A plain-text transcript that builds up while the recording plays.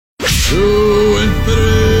to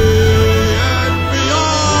infinity and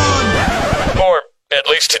beyond. Or at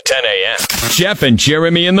least to 10 a.m. Jeff and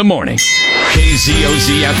Jeremy in the morning.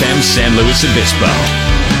 KZOZ-FM San Luis Obispo.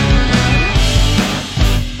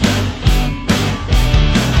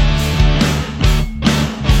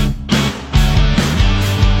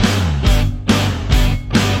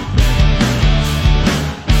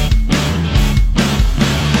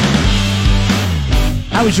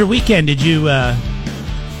 How was your weekend? Did you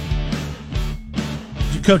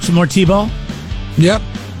coach some more T-ball? Yep.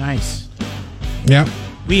 Nice. Yep.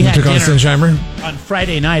 We had took on Sunshiner on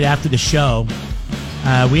Friday night after the show.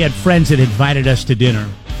 We had friends that invited us to dinner,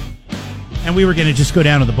 and we were going to just go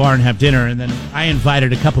down to the bar and have dinner. And then I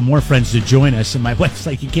invited a couple more friends to join us, and my wife's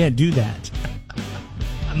like, "You can't do that."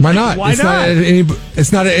 Why not? Why not?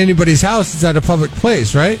 It's not at anybody's house. It's at a public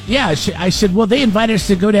place, right? Yeah, I said, well, they invited us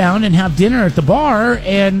to go down and have dinner at the bar,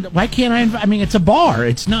 and why can't I mean, it's a bar.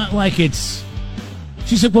 It's not like it's...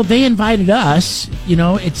 She said, well, they invited us. You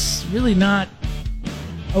know, it's really not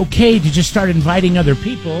okay to just start inviting other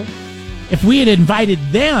people. If we had invited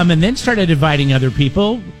them and then started inviting other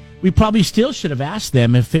people, we probably still should have asked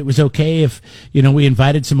them if it was okay if, you know, we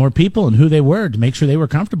invited some more people and who they were to make sure they were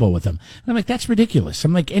comfortable with them. And I'm like, that's ridiculous.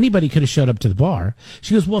 I'm like, anybody could have showed up to the bar.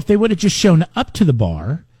 She goes, well, if they would have just shown up to the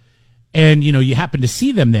bar and, you know, you happen to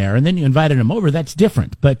see them there and then you invited them over, that's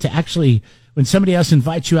different. But to actually, when somebody else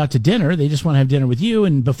invites you out to dinner, they just want to have dinner with you.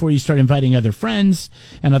 And before you start inviting other friends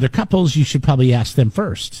and other couples, you should probably ask them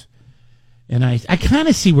first. And I kind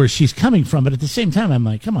of see where she's coming from, but at the same time, I'm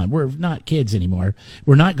like, come on, we're not kids anymore.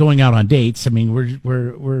 We're not going out on dates. I mean,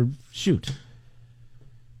 we're shoot.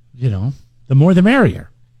 You know, the more the merrier,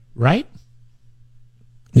 right?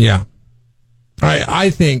 Yeah. I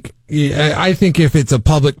think if it's a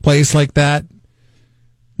public place like that,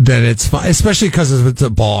 then it's fine, especially because it's a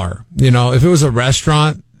bar. You know, if it was a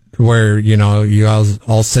restaurant where, you know, you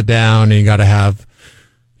all sit down and you got to have,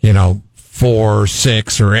 you know, 4,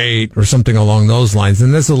 6, or 8 or something along those lines,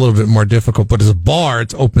 then that's a little bit more difficult. But as a bar,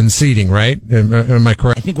 it's open seating, right? Am I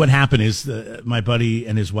correct? I think what happened is my buddy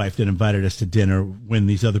and his wife that invited us to dinner when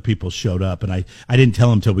these other people showed up, and I didn't tell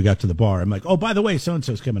them until we got to the bar. I'm like, oh, by the way,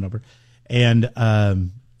 so-and-so's coming over. And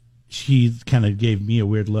she kind of gave me a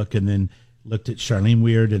weird look and then looked at Charlene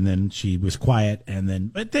weird, and then she was quiet.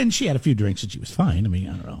 But then she had a few drinks and she was fine. I mean,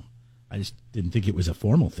 I don't know. I just didn't think it was a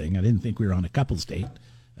formal thing. I didn't think we were on a couple's date.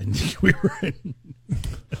 I didn't think we were in...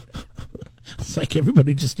 It's like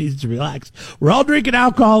everybody just needs to relax. We're all drinking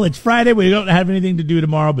alcohol. It's Friday. We don't have anything to do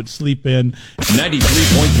tomorrow but sleep in.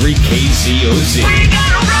 93.3 KZOZ. We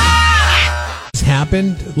gotta ride! This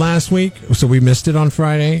happened last week, so we missed it on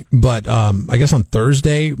Friday. But I guess on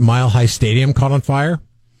Thursday, Mile High Stadium caught on fire.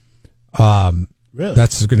 Really?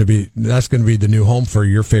 That's going to be the new home for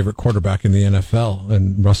your favorite quarterback in the NFL,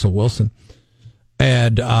 and Russell Wilson.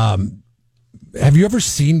 And have you ever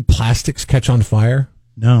seen plastics catch on fire?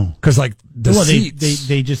 No, because like the seats,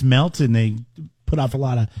 they just melt and they put off a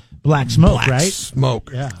lot of black smoke, right?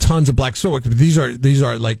 Smoke, yeah. Tons of black smoke. These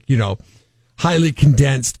are like, you know, highly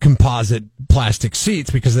condensed composite plastic seats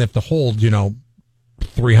because they have to hold, you know,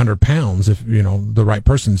 300 pounds if, you know, the right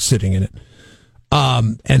person's sitting in it.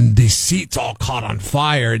 And these seats all caught on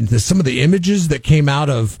fire. And some of the images that came out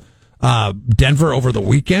of Denver over the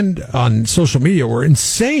weekend on social media were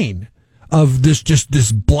insane. Of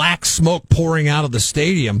this black smoke pouring out of the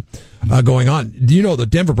stadium going on. You know, the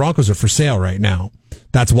Denver Broncos are for sale right now.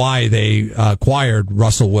 That's why they acquired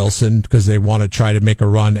Russell Wilson, because they want to try to make a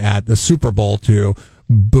run at the Super Bowl to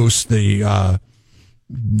boost the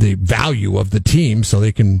value of the team so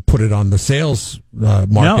they can put it on the sales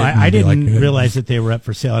market. No, I didn't realize that they were up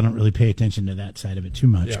for sale. I don't really pay attention to that side of it too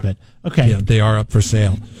much, but okay. Yeah, they are up for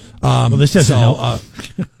sale. Well, this doesn't help.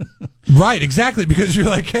 Right, exactly, because you're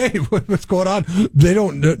like, hey, what's going on? They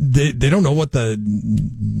don't know what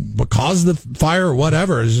caused the fire or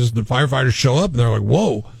whatever. It's just the firefighters show up and they're like,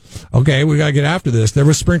 whoa, okay, we got to get after this. There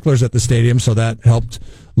were sprinklers at the stadium, so that helped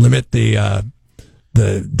limit the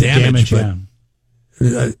damage. But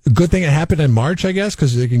a good thing it happened in March, I guess,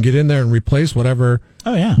 because they can get in there and replace whatever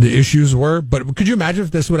the issues were. But could you imagine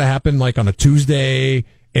if this would have happened like on a Tuesday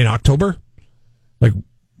in October? Like,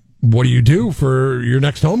 what do you do for your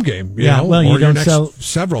next home game? You know? Well, you don't sell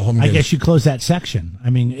several home games. I guess you close that section.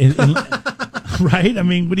 I mean, right? I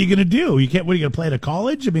mean, what are you going to do? You can't. What are you going to play at a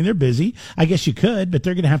college? I mean, they're busy. I guess you could, but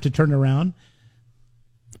they're going to have to turn around.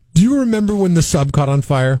 Do you remember when the Sub caught on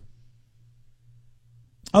fire?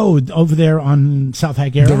 Oh, over there on South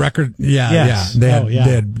Higuera? The record, yes. yeah.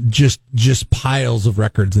 They had just piles of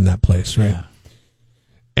records in that place, right? Yeah.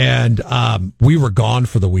 And we were gone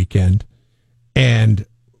for the weekend, and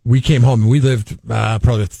we came home. We lived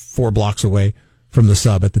probably 4 blocks away from the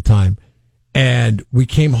sub at the time. And we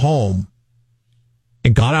came home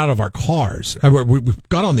and got out of our cars. We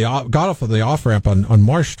got off of the off ramp on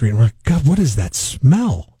Marsh Street. And we're like, God, what is that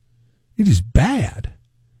smell? It is bad.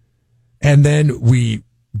 And then we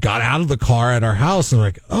got out of the car at our house and we're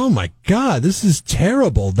like, oh my God, this is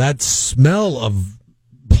terrible. That smell of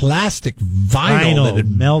plastic vinyl that had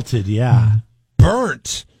melted, yeah,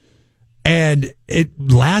 burnt. And it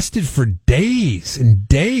lasted for days and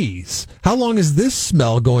days. How long is this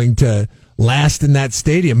smell going to last in that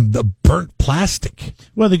stadium? The burnt plastic.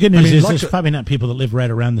 Well, the good news is there's probably not people that live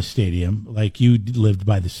right around the stadium like you lived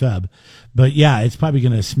by the sub. But yeah, it's probably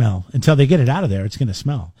going to smell. Until they get it out of there, it's going to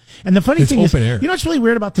smell. And the funny thing is, you know what's really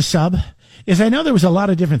weird about the sub? Is I know there was a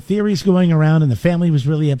lot of different theories going around and the family was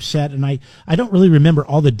really upset. And I don't really remember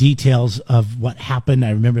all the details of what happened.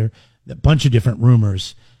 I remember a bunch of different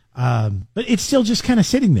rumors. But it's still just kind of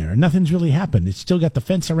sitting there. Nothing's really happened. It's still got the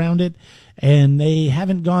fence around it, and they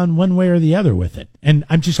haven't gone one way or the other with it. And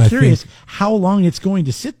I'm just curious how long it's going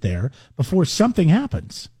to sit there before something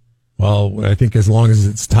happens. Well, I think as long as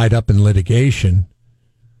it's tied up in litigation,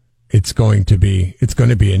 it's going to be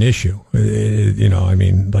an issue. You know, I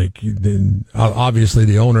mean, like, obviously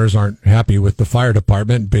the owners aren't happy with the fire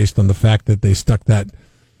department based on the fact that they stuck that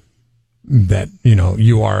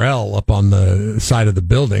URL up on the side of the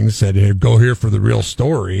building, said, hey, go here for the real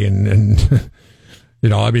story. And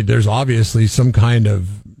I mean, there's obviously some kind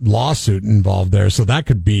of lawsuit involved there. So that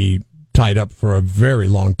could be tied up for a very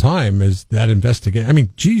long time as that investigation. I mean,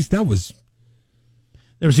 geez, there was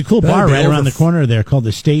a cool bar right around the corner there called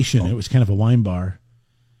The Station. It was kind of a wine bar.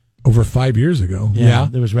 Over 5 years ago. Yeah.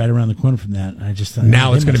 There was right around the corner from that. I just thought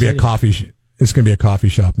now it's going to be a coffee. It's going to be a coffee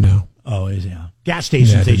shop now. Oh, yeah. Gas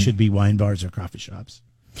stations, they should be wine bars or coffee shops.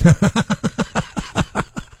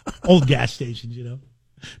 Old gas stations,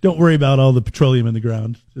 Don't worry about all the petroleum in the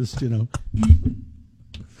ground. Just, Well,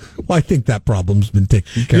 I think that problem's been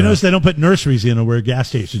taken care of. You notice they don't put nurseries in where gas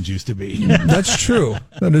stations used to be. That's true.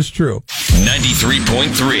 That is true.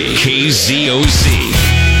 93.3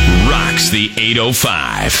 KZOZ rocks the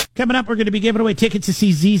 805. Coming up, we're going to be giving away tickets to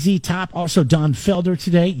see ZZ Top, also Don Felder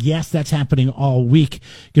today. Yes, that's happening all week.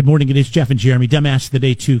 Good morning. It is Jeff and Jeremy. Dumbass of the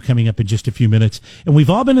Day 2 coming up in just a few minutes. And we've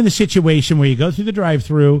all been in the situation where you go through the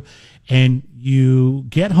drive-thru and you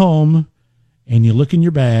get home and you look in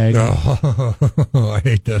your bag. Oh, I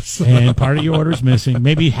hate this. And part of your order's missing,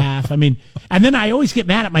 maybe half. I mean, and then I always get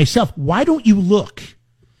mad at myself. Why don't you look?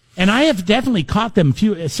 And I have definitely caught them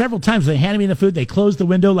several times. They handed me the food. They closed the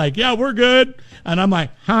window like, yeah, we're good. And I'm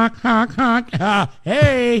like, honk, honk, honk.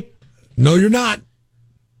 Hey. No, you're not.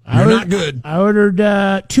 You're not good. I ordered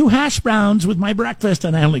 2 hash browns with my breakfast,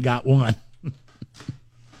 and I only got 1.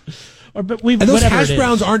 And those hash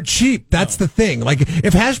browns aren't cheap. That's the thing. Like,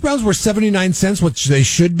 if hash browns were 79 cents, which they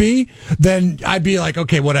should be, then I'd be like,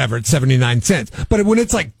 okay, whatever, it's 79 cents. But when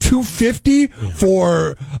it's like $2.50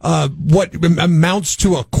 for what amounts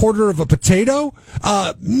to a quarter of a potato,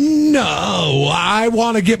 no, I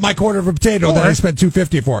want to get my quarter of a potato that I spent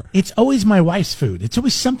 $2.50 for. It's always my wife's food. It's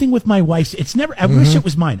always something with my wife's. It's never. I wish it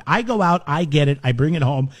was mine. I go out, I get it, I bring it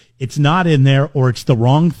home. It's not in there, or it's the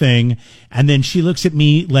wrong thing, and then she looks at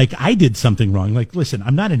me like I did something wrong. Like, listen,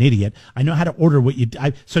 I'm not an idiot. I know how to order what you.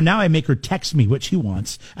 So now I make her text me what she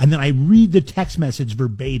wants, and then I read the text message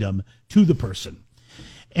verbatim to the person.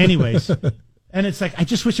 Anyways, and it's like I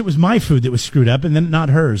just wish it was my food that was screwed up, and then not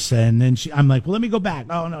hers. And then I'm like, well, let me go back.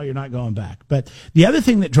 Oh no, you're not going back. But the other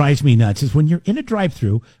thing that drives me nuts is when you're in a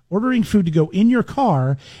drive-thru ordering food to go in your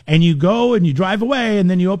car, and you go and you drive away,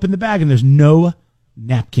 and then you open the bag, and there's no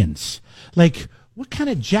napkins. Like, what kind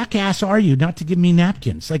of jackass are you not to give me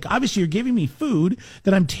napkins? Like, obviously you're giving me food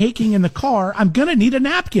that I'm taking in the car. I'm gonna need a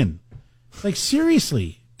napkin. Like,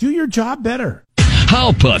 seriously, do your job better.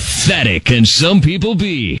 How pathetic can some people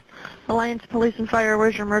be? Alliance Police and Fire,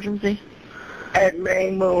 where's your emergency? At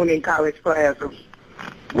Main Moon in College Plaza.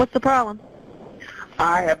 What's the problem?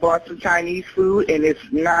 I have bought some Chinese food, and it's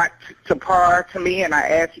not to par to me, and I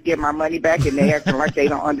asked to get my money back, and they acting like they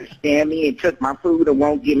don't understand me and took my food and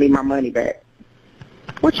won't give me my money back.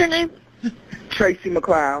 What's your name? Tracy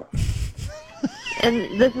McLeod.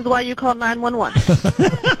 And this is why you called 911.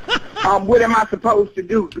 What am I supposed to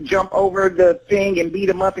do? Jump over the thing and beat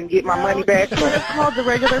them up and get my money back? You should have called the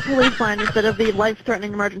regular police line instead of the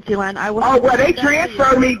life-threatening emergency line. They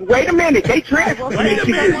transferred me. Wait a minute. They transferred me to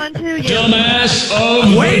you. Dumbass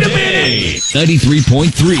of Wait a minute.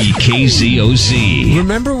 93.3 KZOZ.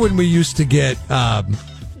 Remember when we used to get...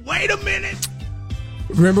 Wait a minute.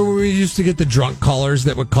 Remember when we used to get the drunk callers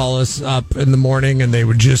that would call us up in the morning and they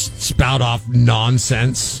would just spout off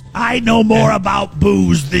nonsense? I know more about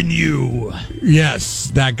booze than you.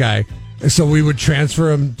 Yes, that guy. So we would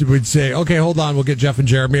transfer him. We'd say, okay, hold on. We'll get Jeff and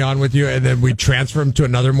Jeremy on with you. And then we'd transfer him to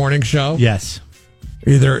another morning show. Yes.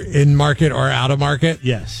 Either in market or out of market.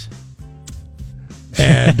 Yes.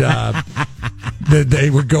 And they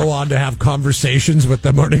would go on to have conversations with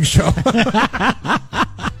the morning show.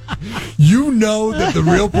 You know that the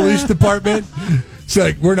real police department, it's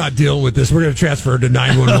like, we're not dealing with this. We're going to transfer her to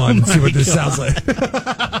 911 and see what this sounds like.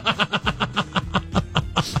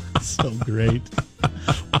 So great.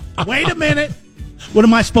 Wait a minute. What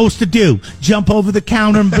am I supposed to do? Jump over the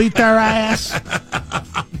counter and beat their ass?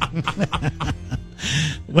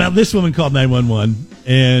 Well, this woman called 911,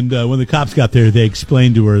 and when the cops got there, they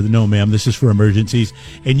explained to her, no, ma'am, this is for emergencies,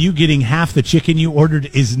 and you getting half the chicken you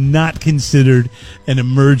ordered is not considered an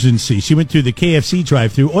emergency. She went through the KFC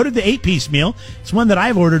drive-thru, ordered the 8-piece meal. It's one that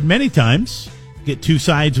I've ordered many times. Get 2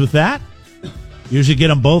 sides with that. Usually get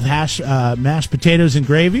them both mashed potatoes and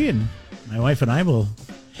gravy, and my wife and I will.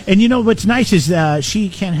 And you know what's nice is she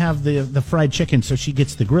can't have the fried chicken, so she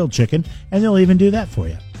gets the grilled chicken, and they'll even do that for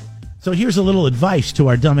you. So here's a little advice to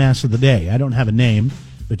our dumbass of the day. I don't have a name,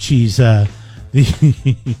 but she's the chicken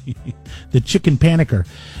panicker.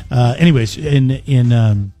 Anyways,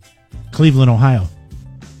 in Cleveland, Ohio.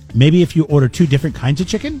 Maybe if you order 2 different kinds of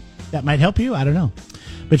chicken, that might help you. I don't know.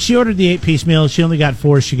 But she ordered the 8-piece meal. She only got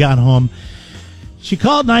 4. She got home. She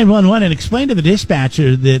called 911 and explained to the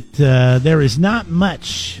dispatcher that there is not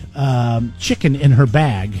much chicken in her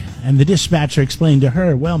bag. And the dispatcher explained to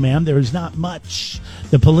her, well, ma'am, there is not much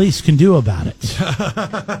the police can do about it.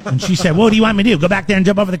 And she said, what do you want me to do? Go back there and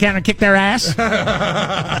jump over the counter and kick their ass?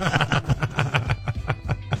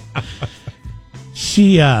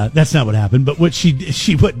 That's not what happened. But what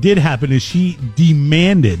did happen is she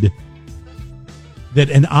demanded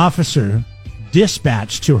that an officer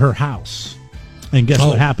dispatch to her house. And guess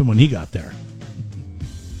what happened when he got there?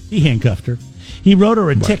 He handcuffed her. He wrote her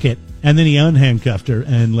a ticket, and then he unhandcuffed her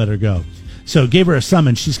and let her go. So gave her a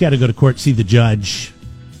summons. She's got to go to court, see the judge.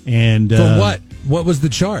 And for what? What was the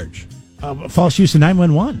charge? False use of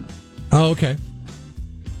 911. Oh, okay.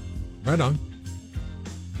 Right on.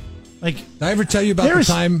 Like, did I ever tell you about the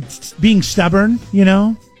time being stubborn? You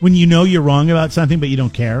know, when you know you're wrong about something, but you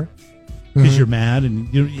don't care. Because you're mad, and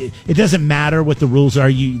it doesn't matter what the rules are.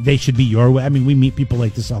 They should be your way. I mean, we meet people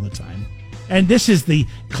like this all the time. And this is the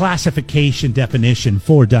classification definition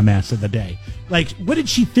for dumbass of the day. Like, what did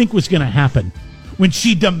she think was going to happen when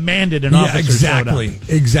she demanded an officer showed up?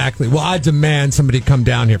 Exactly. Well, I demand somebody come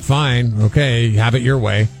down here. Fine. Okay, have it your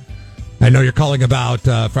way. I know you're calling about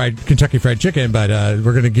Kentucky Fried Chicken, but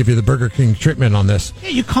we're going to give you the Burger King treatment on this. Yeah,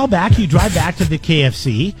 you call back. You drive back to the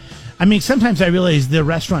KFC. I mean, sometimes I realize the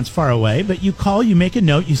restaurant's far away, but you call, you make a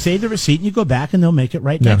note, you save the receipt, and you go back, and they'll make it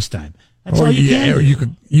right next time. That's all you can do. Or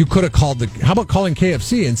you could have called how about calling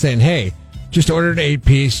KFC and saying, hey, just ordered an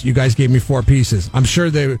 8-piece, you guys gave me 4 pieces. I'm sure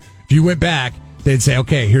if you went back, they'd say,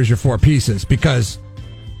 okay, here's your 4 pieces, because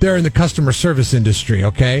they're in the customer service industry,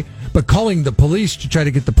 okay? But calling the police to try to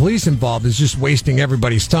get the police involved is just wasting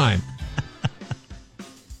everybody's time.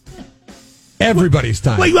 Everybody's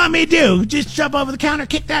time. What do you want me to do? Just jump over the counter,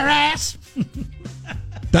 kick their ass?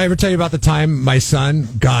 Did I ever tell you about the time my son,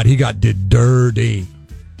 God, he did dirty.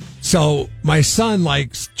 So my son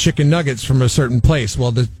likes chicken nuggets from a certain place.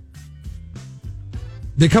 Well,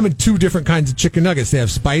 they come in 2 different kinds of chicken nuggets. They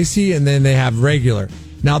have spicy and then they have regular.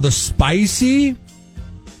 Now the spicy,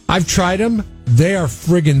 I've tried them. They are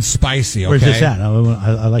friggin' spicy. Okay? Where's this at?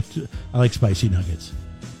 I like spicy nuggets.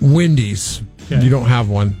 Wendy's. Okay. You don't have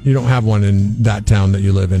one. You don't have one in that town that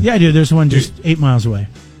you live in. Yeah, I do. There's one just 8 miles away.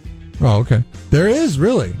 Oh, okay. There is,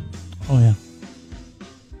 really? Oh, yeah.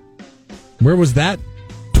 Where was that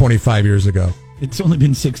 25 years ago? It's only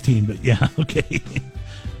been 16, but yeah, okay.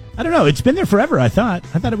 I don't know. It's been there forever, I thought.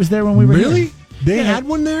 I thought it was there when we were Really? here. They had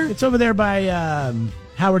one there? It's over there by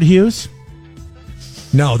Howard Hughes.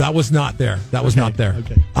 No, that was not there. That was not there.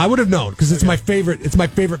 Okay. I would have known because it's my favorite. It's my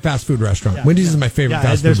favorite fast food restaurant. Yeah, Wendy's is my favorite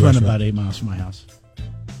fast food restaurant. There's one about 8 miles from my house.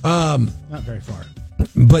 Not very far.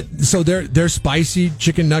 But so their spicy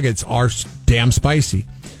chicken nuggets are damn spicy.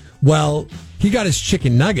 Well, he got his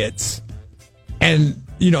chicken nuggets, and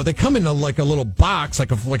they come in a little box,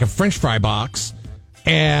 like a French fry box,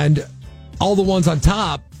 and all the ones on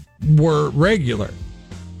top were regular,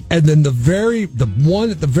 and then the one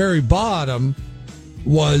at the very bottom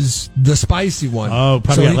was the spicy one. Oh,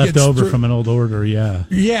 probably got left over from an old order, yeah.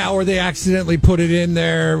 Yeah, or they accidentally put it in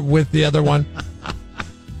there with the other one.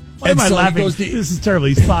 Why am I so he laughing? goes to- This is terrible.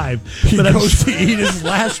 He's 5. He But I'm goes to eat his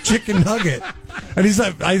last chicken nugget. And he's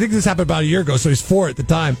like, I think this happened about a year ago, so he's 4 at the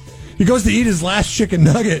time. He goes to eat his last chicken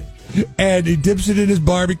nugget, and he dips it in his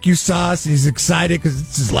barbecue sauce. He's excited because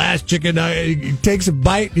it's his last chicken nugget. He takes a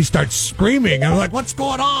bite, and he starts screaming. I'm like, what's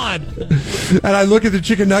going on? And I look at the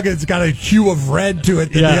chicken nugget. It's got a hue of red to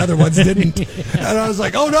it that the other ones didn't. And I was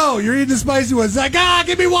like, oh, no, you're eating the spicy ones. He's like,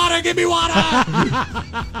 give me water, give me water.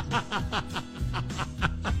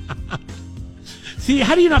 See,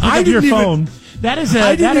 how do you not pick I up your didn't even- phone? That is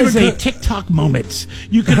I didn't a even co- TikTok moment.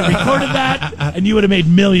 You could have recorded that, and you would have made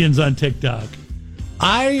millions on TikTok.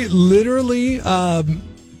 I literally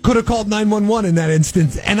could have called 911 in that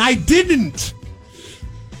instance, and I didn't.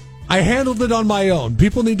 I handled it on my own.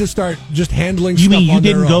 People need to start just handling You stuff mean you on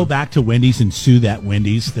their didn't go own. back to Wendy's and sue that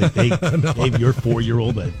Wendy's that they gave your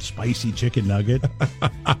 4-year-old a spicy chicken nugget?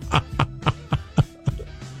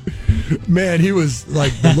 Man, he was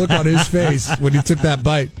like, the look on his face when he took that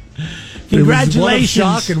bite. Congratulations. It was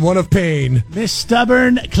one of shock and one of pain. Miss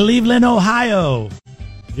Stubborn, Cleveland, Ohio.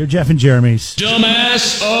 You're Jeff and Jeremy's.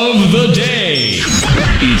 Dumbass of the day.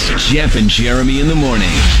 It's Jeff and Jeremy in the morning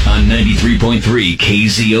on 93.3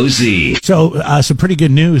 KZOZ. So, some pretty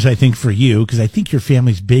good news, I think, for you, because I think your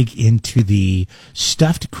family's big into the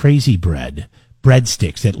stuffed crazy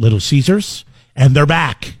breadsticks at Little Caesars, and they're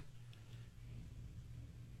back.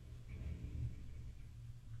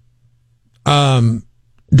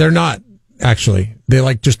 They're not, actually. They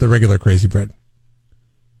like just the regular crazy bread.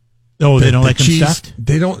 Oh, they don't The like them cheese, stuffed?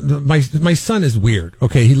 They don't. My son is weird.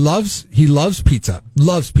 Okay, he loves pizza,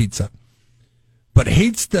 but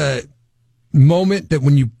hates the moment that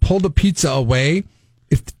when you pull the pizza away,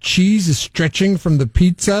 if the cheese is stretching from the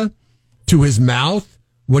pizza to his mouth,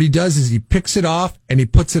 what he does is he picks it off and he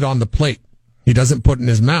puts it on the plate. He doesn't put it in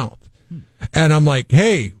his mouth. And I'm like,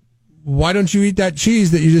 hey, why don't you eat that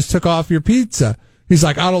cheese that you just took off your pizza? He's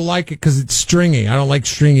like, I don't like it because it's stringy. I don't like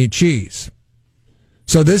stringy cheese.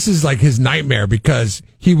 So this is like his nightmare because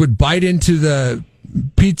he would bite into the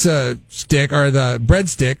pizza stick or the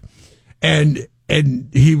breadstick and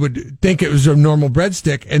he would think it was a normal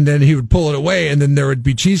breadstick and then he would pull it away and then there would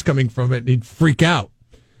be cheese coming from it and he'd freak out.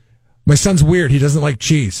 My son's weird. He doesn't like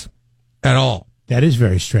cheese at all. That is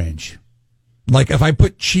very strange. Like if I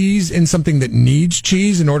put cheese in something that needs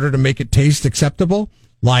cheese in order to make it taste acceptable,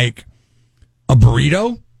 like a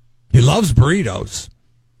burrito, he loves burritos.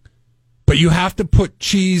 But you have to put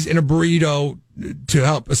cheese in a burrito to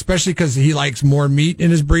help, especially because he likes more meat in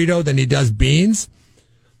his burrito than he does beans.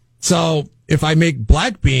 So if I make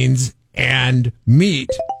black beans and meat,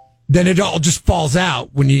 then it all just falls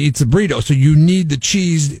out when he eats the burrito. So you need the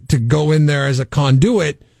cheese to go in there as a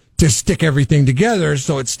conduit to stick everything together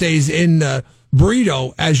so it stays in the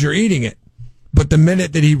burrito as you're eating it. But the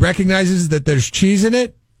minute that he recognizes that there's cheese in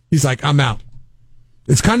it, he's like, I'm out.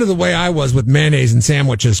 It's kind of the way I was with mayonnaise and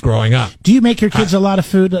sandwiches growing up. Do you make your kids a lot of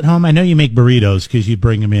food at home? I know you make burritos because you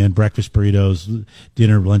bring them in, breakfast burritos,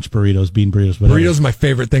 dinner, lunch burritos, bean burritos, whatever. Burritos are my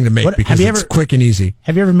favorite thing to make What- because it's quick and easy.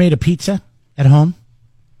 Have you ever made a pizza at home?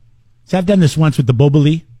 So I've done this once with the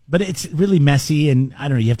boboli, but it's really messy, and I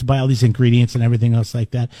don't know. You have to buy all these ingredients and everything else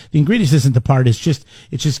like that. The ingredients isn't the part; it's just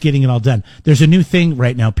getting it all done. There's a new thing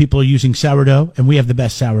right now. People are using sourdough, and we have the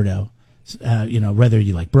best sourdough. Whether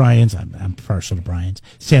you like Brian's, I'm partial to Brian's,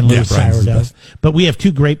 San Luis Brian's is the sourdough, best. but we have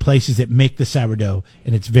two great places that make the sourdough,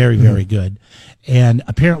 and it's very, very good. And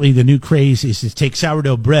apparently, the new craze is to take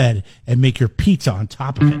sourdough bread and make your pizza on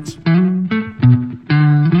top of it.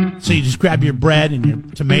 So you just grab your bread and your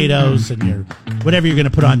tomatoes and your whatever you're going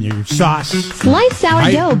to put on your sauce. Slice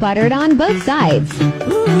sourdough buttered on both sides.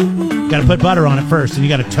 Got to put butter on it first, and you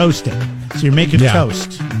got to toast it. So you're making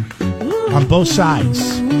toast on both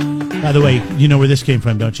sides. By the way, you know where this came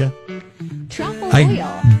from, don't you? Truffle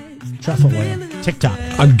oil. Truffle oil. TikTok.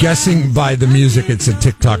 I'm guessing by the music it's a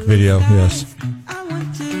TikTok video, yes.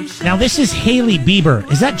 Now, this is Hailey Bieber.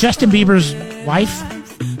 Is that Justin Bieber's wife?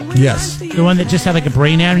 Yes. The one that just had like a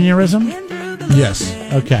brain aneurysm? Yes.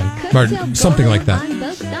 Okay. Cook Or till something like golden that. On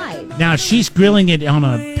both sides. Now, she's grilling it on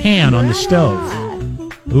a pan on the stove.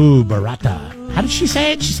 Ooh, burrata. How did she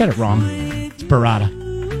say it? She said it wrong. It's burrata.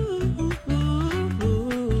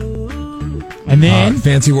 And then,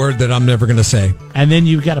 Fancy word that I'm never going to say.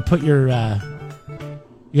 you got to put your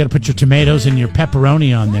tomatoes and your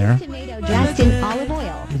pepperoni on there. Tomato dressed in olive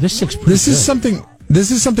oil. This looks pretty This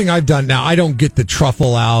is something I've done. Now, I don't get the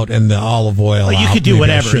truffle out and the olive oil Well, you out. could do Maybe I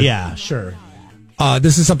whatever. should. Yeah, sure.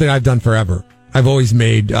 This is something I've done forever. I've always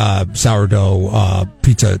made sourdough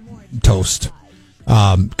pizza toast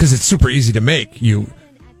because it's super easy to make. You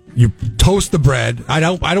you toast the bread. I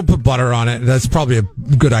don't put butter on it. That's probably a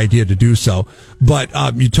good idea to do so. But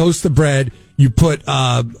you toast the bread. You put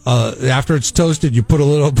after it's toasted, you put a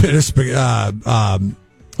little bit of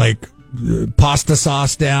pasta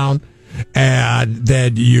sauce down, and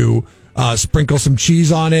then you sprinkle some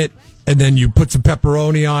cheese on it, and then you put some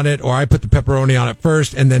pepperoni on it, or I put the pepperoni on it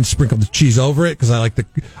first, and then sprinkle the cheese over it because I like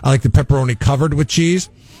the pepperoni covered with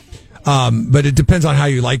cheese. But it depends on how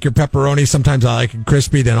you like your pepperoni. Sometimes I like it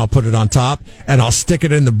crispy, then I'll put it on top, and I'll stick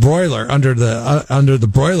it in the broiler under the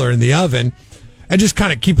broiler in the oven, and just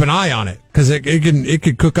kind of keep an eye on it because it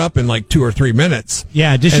could cook up in like 2 or 3 minutes.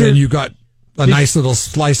 Yeah, then you got a nice little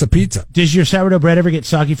slice of pizza. Does your sourdough bread ever get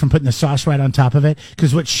soggy from putting the sauce right on top of it?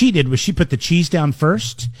 Because what she did was she put the cheese down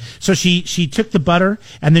first. So she took the butter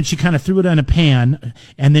and then she kind of threw it in a pan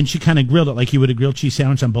and then she kind of grilled it like you would a grilled cheese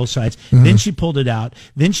sandwich on both sides. Mm-hmm. Then she pulled it out.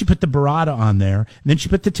 Then she put the burrata on there. And then she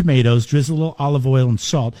put the tomatoes, drizzled a little olive oil and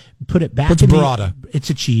salt, put it back What's burrata? It's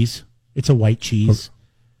a cheese. It's a white cheese. Okay.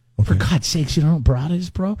 For God's sakes, you don't know what burrata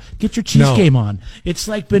is, bro? Get your cheese game on. It's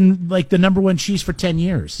been the number one cheese for 10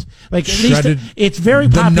 years. Like at shredded, least it's very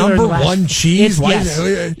popular. The number one cheese? Yes.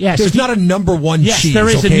 There's not a number one cheese. Yes, there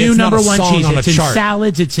is a new number one cheese. It's in chart.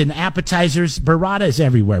 Salads. It's in appetizers. Burrata is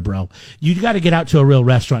everywhere, bro. You got to get out to a real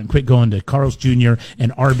restaurant and quit going to Carl's Jr.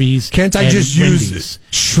 and Arby's. Can't I just Wendy's, use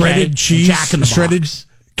shredded cheese? Jack in the shredded. Box.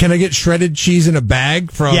 Can I get shredded cheese in a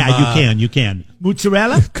bag from? Yeah, you can.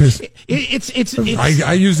 Mozzarella? Because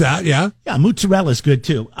I use that. Yeah, mozzarella is good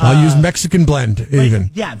too. I'll use Mexican blend even.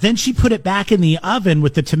 Yeah, then she put it back in the oven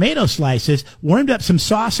with the tomato slices, warmed up some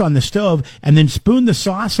sauce on the stove, and then spooned the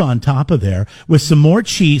sauce on top of there with some more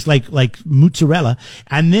cheese, like mozzarella,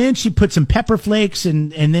 and then she put some pepper flakes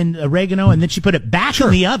and then oregano, and then she put it back in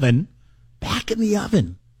the oven. Back in the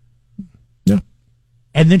oven. Yeah.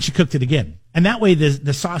 And then she cooked it again. And that way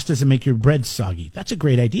the sauce doesn't make your bread soggy. That's a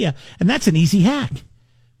great idea. And that's an easy hack.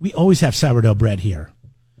 We always have sourdough bread here.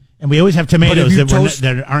 And we always have tomatoes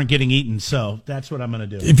that aren't getting eaten. So that's what I'm going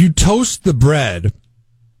to do. If you toast the bread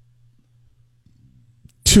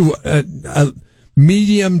to a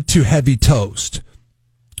medium to heavy toast,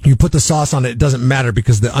 you put the sauce on it, it doesn't matter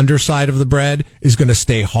because the underside of the bread is going to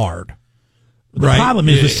stay hard. The problem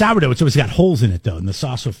is with sourdough, it's always got holes in it though, and the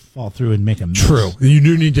sauce will fall through and make a mess. True.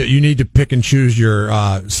 You need to pick and choose your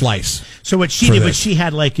slice. So what she did was she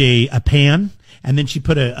had like a pan, and then she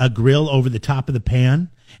put a grill over the top of the pan,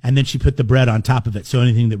 and then she put the bread on top of it, so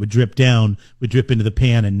anything that would drip down would drip into the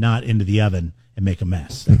pan and not into the oven and make a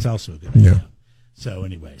mess. That's also a good idea. Yeah. So,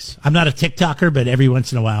 anyways, I'm not a TikToker, but every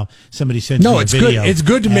once in a while somebody sends me a video. Good. It's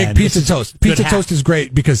good to make pizza toast. Pizza toast is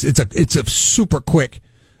great because it's a super quick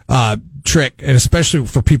trick, and especially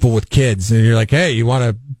for people with kids. And you're like, hey, you want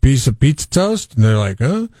a piece of pizza toast? And they're like,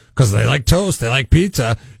 huh? Because they like toast, they like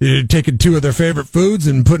pizza. You're taking 2 of their favorite foods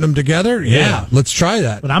and putting them together. Yeah, let's try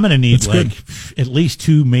that. But I'm going to need at least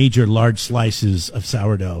 2 major large slices of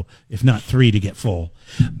sourdough, if not 3, to get full.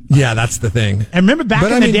 Yeah, that's the thing. And remember back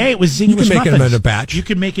in the day, it was English muffins. You can make them in a batch. You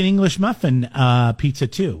could make an English muffin pizza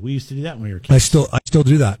too. We used to do that when we were kids. I still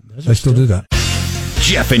do that. I still do that.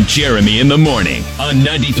 Jeff and Jeremy in the morning on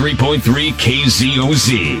 93.3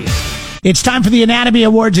 KZOZ. It's time for the Anatomy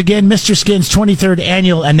Awards again, Mr. Skin's 23rd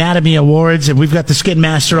Annual Anatomy Awards, and we've got the Skin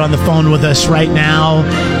Master on the phone with us right now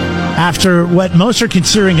after what most are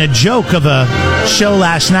considering a joke of a show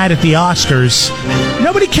last night at the Oscars.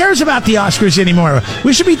 Nobody cares about the Oscars anymore.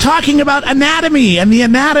 We should be talking about anatomy and the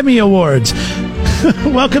Anatomy Awards.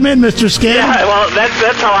 Welcome in, Mr. Skin. Yeah, well,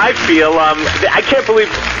 that's how I feel. I can't believe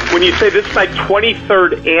when you say this is my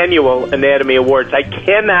 23rd Annual Anatomy Awards. I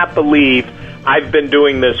cannot believe I've been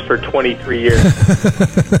doing this for 23 years.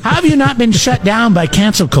 How have you not been shut down by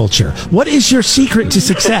cancel culture? What is your secret to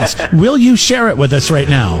success? Will you share it with us right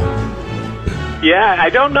now? Yeah,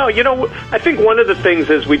 I don't know. You know, I think one of the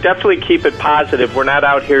things is we definitely keep it positive. We're not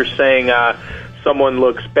out here saying someone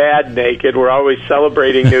looks bad naked. We're always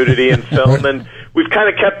celebrating nudity in film, and we've kind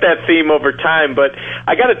of kept that theme over time. But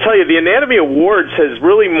I got to tell you, the Anatomy Awards has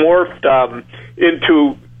really morphed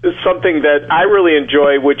into something that I really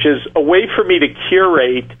enjoy, which is a way for me to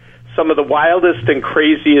curate some of the wildest and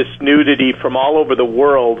craziest nudity from all over the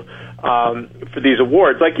world for these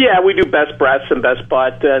awards. Like, yeah, we do best breasts and best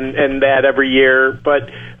butt and that every year, but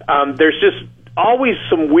there's just always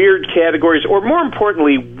some weird categories, or more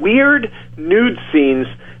importantly, weird nude scenes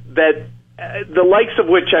that the likes of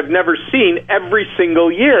which I've never seen every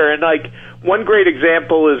single year. And like one great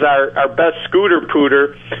example is our best scooter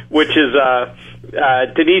pooter, which is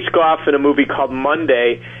Denise Goff in a movie called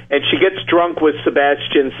Monday, and she gets drunk with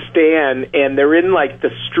Sebastian Stan, and they're in like the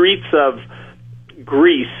streets of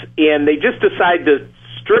Greece, and they just decide to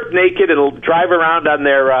strip naked and drive around on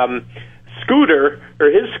their scooter or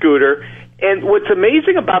his scooter. And what's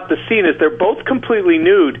amazing about the scene is they're both completely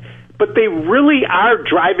nude, but they really are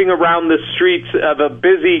driving around the streets of a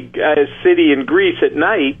busy city in Greece at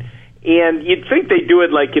night. And you'd think they do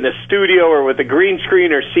it like in a studio or with a green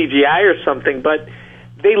screen or CGI or something, but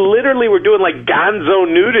they literally were doing like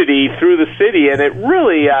gonzo nudity through the city, and it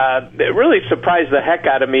really surprised the heck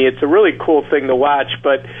out of me. It's a really cool thing to watch,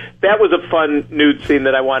 but that was a fun nude scene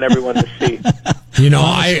that I want everyone to see. You know,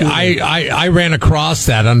 I ran across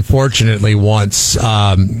that, unfortunately, once.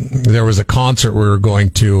 There was a concert we were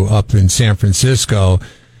going to up in San Francisco,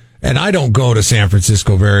 and I don't go to San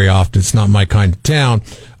Francisco very often. It's not my kind of town.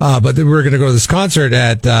 But we were going to go to this concert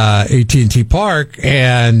at AT&T Park,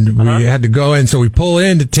 and we had to go in. So we pull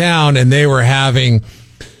into town, and they were having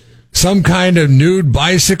some kind of nude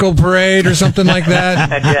bicycle parade or something like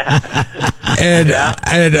that. And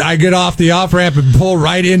I get off the off-ramp and pull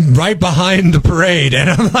right behind the parade. And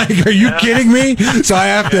I'm like, are you kidding me? So I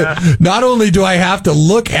have to, not only do I have to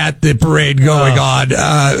look at the parade going on,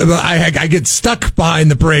 I get stuck behind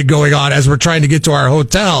the parade going on as we're trying to get to our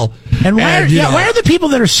hotel. And why are the people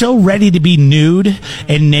that are so ready to be nude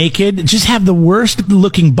and naked just have the worst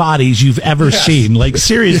looking bodies you've ever seen? Like,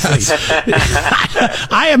 seriously.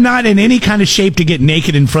 I am not in any kind of shape to get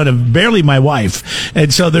naked in front of barely my wife.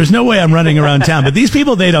 And so there's no way I'm running around town. But these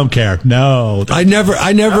people, they don't care. No. I never,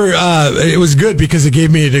 it was good because it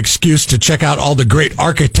gave me an excuse to check out all the great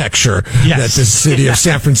architecture that the city of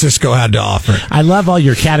San Francisco had to offer. I love all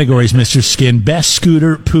your categories, Mr. Skin. Best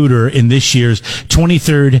Scooter Pooter in this year's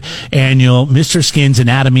 23rd annual Mr. Skin's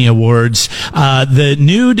Anatomy Awards. The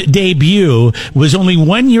nude debut was only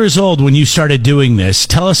 1 year old when you started doing this.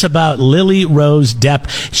 Tell us about Lily Rose Depp.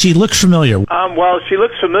 She looks familiar. Well, she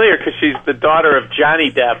looks familiar because she's the daughter of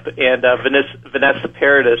Johnny Depp and Vanessa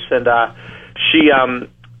Paradis, and she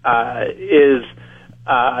is.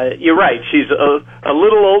 You're right. She's a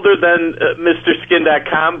little older than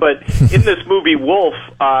MrSkin.com, but in this movie Wolf,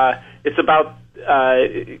 it's about.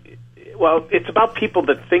 It's about people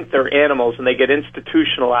that think they're animals and they get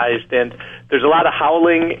institutionalized, and there's a lot of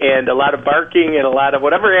howling and a lot of barking and a lot of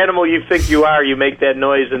whatever animal you think you are, you make that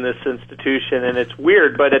noise in this institution, and it's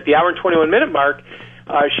weird. But at the hour and 21-minute mark,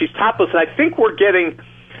 she's topless, and I think we're getting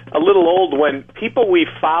a little old when people we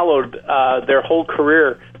followed their whole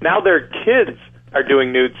career, now their kids are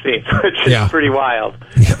doing nude scenes, which is pretty wild.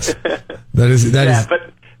 Yes. That is.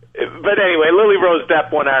 But anyway, Lily Rose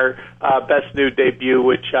Depp won our Best Nude Debut,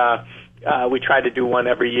 which we try to do one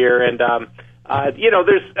every year. And,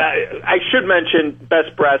 there's I should mention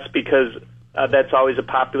Best Breasts because that's always a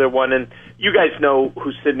popular one. And you guys know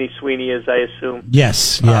who Sydney Sweeney is, I assume.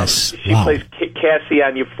 Yes. She plays Cassie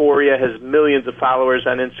on Euphoria, has millions of followers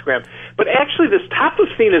on Instagram. But actually, this topless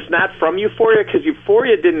scene is not from Euphoria because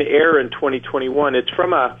Euphoria didn't air in 2021. It's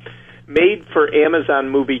from a made-for-Amazon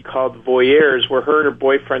movie called Voyeurs, where her and her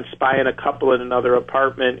boyfriend spy on a couple in another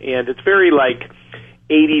apartment, and it's very like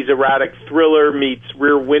 80s erotic thriller meets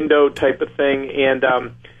Rear Window type of thing, and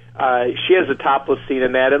she has a topless scene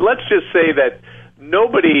in that. And let's just say that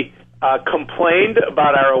nobody complained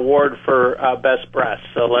about our award for Best Breasts,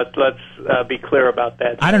 so let's be clear about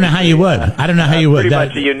that. I don't know how you would. Pretty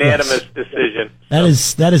much a unanimous decision. That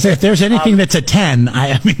is. If there's anything that's a 10,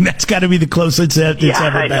 I mean that's got to be the closest it's ever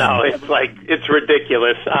been. I know. It's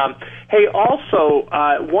ridiculous. Hey, also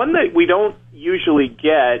one that we don't usually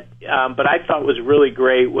get, but I thought was really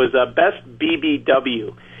great was Best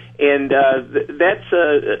BBW, and that's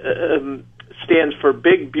stands for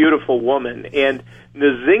Big Beautiful Woman, and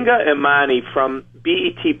Nzinga Imani from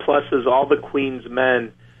BET Plus's All the Queen's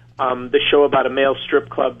Men, the show about a male strip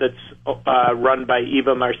club that's run by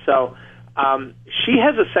Eva Marcel. She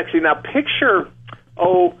has a sexy, now picture,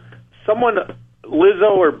 someone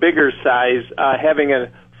Lizzo or bigger size having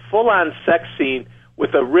a full-on sex scene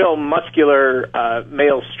with a real muscular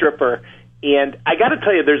male stripper. And I got to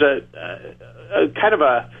tell you, there's a kind of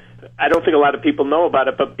a, I don't think a lot of people know about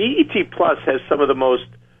it, but BET Plus has some of the most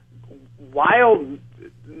wild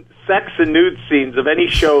sex and nude scenes of any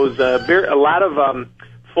shows. A lot of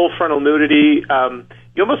full frontal nudity.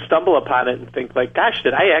 You almost stumble upon it and think, like, gosh,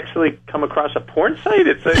 did I actually come across a porn site?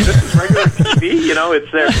 This is regular TV. You know,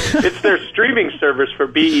 it's their streaming service for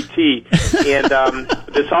BET. And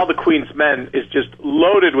this All the Queen's Men is just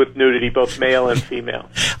loaded with nudity, both male and female.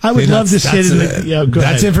 I would love to sit in the...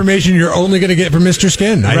 That's information you're only going to get from Mr.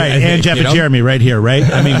 Skin. Right, and Jeff and Jeremy right here, right?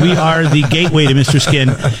 I mean, we are the gateway to Mr. Skin,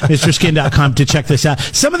 MrSkin.com to check this out.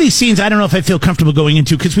 Some of these scenes, I don't know if I feel comfortable going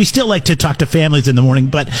into because we still like to talk to families in the morning,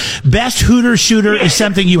 but Best Hooter Shooter is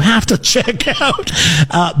something you have to check out.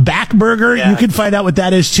 Backburger, you can find out what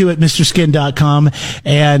that is too at MrSkin.com.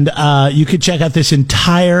 And you can check out this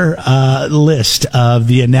entire list of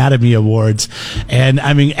the Anatomy Awards. And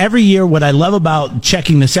I mean, every year, what I love about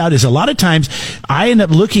checking this out is a lot of times I end up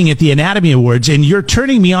looking at the Anatomy Awards and you're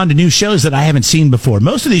turning me on to new shows that I haven't seen before.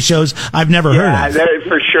 Most of these shows I've never heard of. Yeah,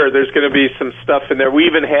 for sure. There's going to be some stuff in there. We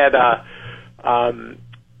even had a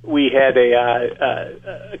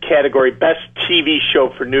category, Best TV Show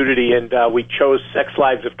for Nudity, and we chose Sex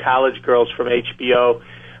Lives of College Girls from HBO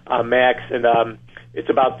Max, and it's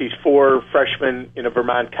about these 4 freshmen in a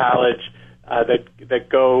Vermont college that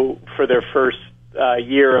go for their first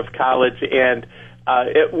year of college, and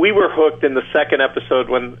we were hooked in the second episode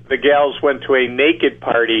when the gals went to a naked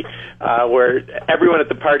party where everyone at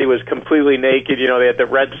the party was completely naked. You know, they had the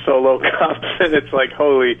red Solo cups, and it's like,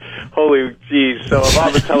 holy geez. So of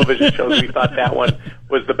all the television shows, we thought that one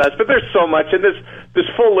was the best. But there's so much, and this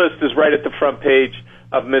full list is right at the front page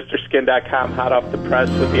of MrSkin.com, hot off the press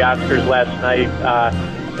with the Oscars last night.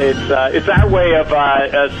 It's our way of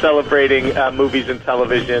celebrating movies and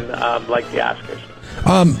television like the Oscars.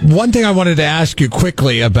 One thing I wanted to ask you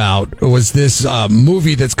quickly about was this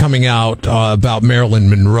movie that's coming out about Marilyn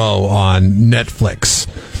Monroe on Netflix,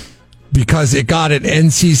 because it got an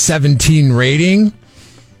NC-17 rating,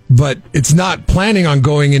 but it's not planning on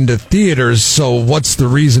going into theaters. So what's the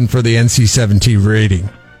reason for the NC-17 rating?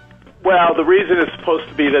 Well, the reason is supposed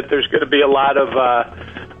to be that there's going to be a lot of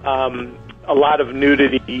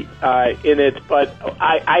nudity in it, but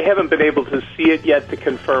I haven't been able to see it yet to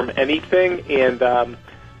confirm anything, and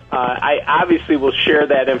I obviously will share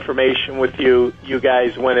that information with you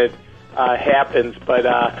guys when it happens. But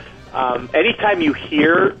anytime you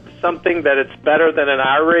hear something that it's better than an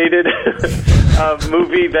R-rated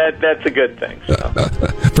movie, that's a good thing. So.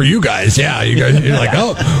 For you guys, yeah. You're like,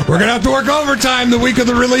 oh, we're going to have to work overtime the week of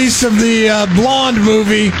the release of the Blonde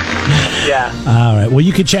movie. Yeah. All right. Well,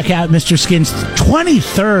 you can check out Mr. Skin's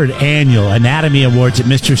 23rd annual Anatomy Awards at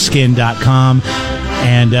MrSkin.com.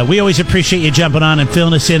 And we always appreciate you jumping on and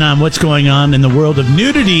filling us in on what's going on in the world of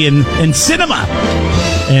nudity and cinema.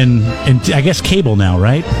 And I guess cable now,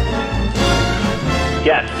 right?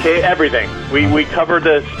 Yes, everything. We cover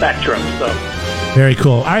the spectrum, so. Very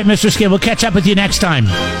cool. All right, Mr. Skin, we'll catch up with you next time.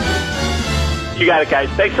 You got it, guys.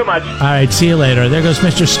 Thanks so much. All right, see you later. There goes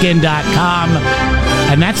MrSkin.com.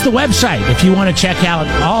 And that's the website if you want to check out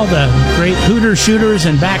all the great Hooter shooters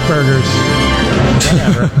and backburgers.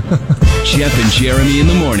 Whatever. Jeff and Jeremy in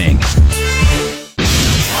the morning.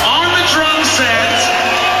 On the drum set,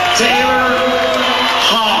 Taylor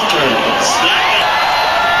Hawkins.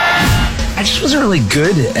 I just wasn't really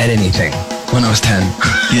good at anything when I was 10.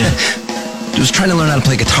 Yeah. I was trying to learn how to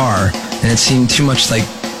play guitar, and it seemed too much like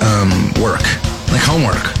work, like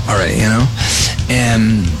homework already, you know?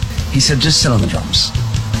 And he said, just sit on the drums.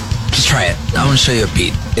 Just try it. I want to show you a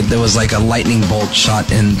beat. There was like a lightning bolt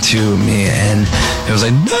shot into me, and it was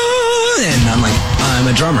like, and I'm like, I'm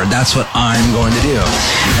a drummer. That's what I'm going to do.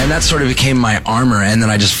 And that sort of became my armor, and then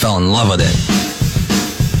I just fell in love with it.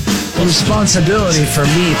 The responsibility for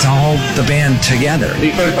me to hold the band together.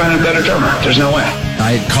 You couldn't find a better drummer. There's no way.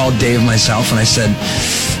 I called Dave myself, and I said,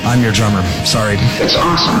 I'm your drummer. Sorry. It's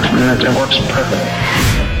awesome. I mean, it works perfect.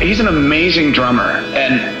 He's an amazing drummer,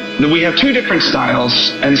 and we have 2 different styles,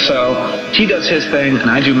 and so he does his thing, and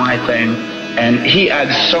I do my thing, and he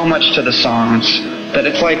adds so much to the songs that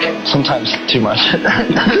it's like sometimes too much.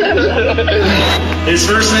 His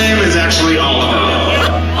first name is actually Oliver.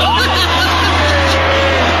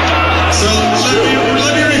 So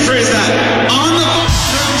let me rephrase that. On the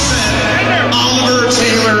drum set, Oliver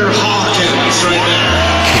Taylor Hawkins right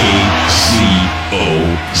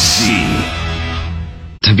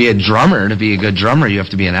KCOC. To be a drummer, to be a good drummer, you have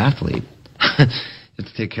to be an athlete. You have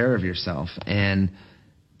to take care of yourself. And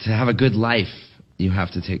to have a good life, you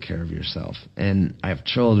have to take care of yourself. And I have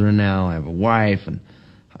children now, I have a wife, and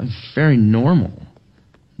I'm very normal.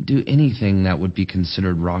 Do anything that would be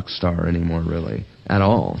considered rock star anymore, really, at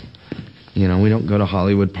all. You know, we don't go to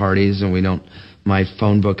Hollywood parties, and my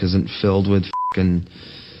phone book isn't filled with f***ing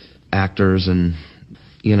actors, and,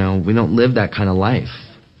 you know, we don't live that kind of life.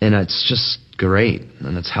 And it's just great,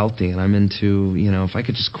 and it's healthy, and I'm into, you know, if I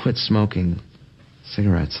could just quit smoking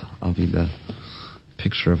cigarettes, I'll be the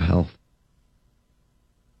picture of health.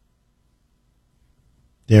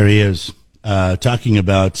 There he is, talking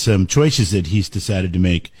about some choices that he's decided to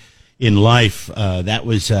make in life. That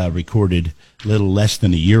was recorded a little less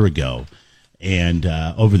than a year ago. And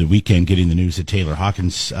over the weekend, getting the news that Taylor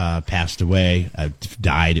Hawkins passed away,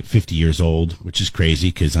 died at 50 years old, which is crazy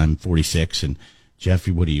because I'm 46. And Jeff,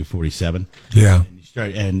 what are you, 47? Yeah.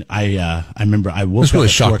 And I remember I woke up really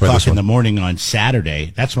at 4 shocked by o'clock this in one. the morning on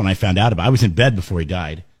Saturday. That's when I found out about it. I was in bed before he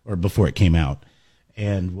died, or before it came out,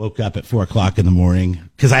 and woke up at 4 o'clock in the morning,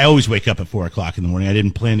 because I always wake up at 4 o'clock in the morning. I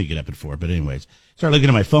didn't plan to get up at 4, but anyways, started looking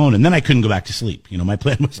at my phone, and then I couldn't go back to sleep. My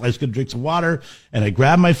plan was I was going to drink some water, and I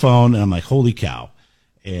grabbed my phone, and I'm like, holy cow.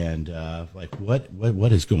 And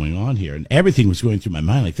what is going on here? And everything was going through my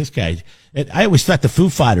mind. Like, this guy, I always thought the Foo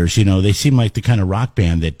Fighters, they seem like the kind of rock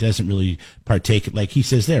band that doesn't really partake, like he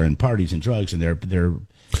says there, in parties and drugs, and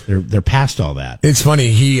they're past all that. It's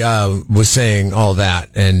funny. He was saying all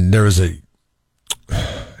that, and there was an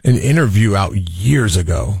interview out years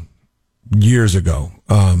ago,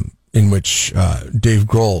 in which Dave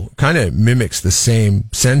Grohl kind of mimics the same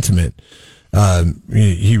sentiment.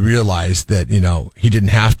 He realized that, he didn't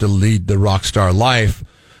have to lead the rock star life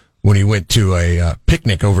when he went to a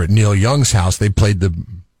picnic over at Neil Young's house. They played the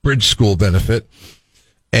Bridge School benefit.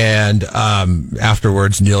 And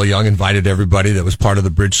afterwards, Neil Young invited everybody that was part of the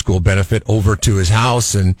Bridge School benefit over to his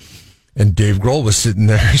house. And Dave Grohl was sitting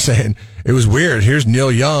there saying, it was weird. Here's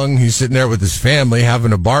Neil Young. He's sitting there with his family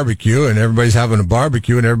having a barbecue, and everybody's having a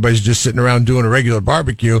barbecue, and everybody's just sitting around doing a regular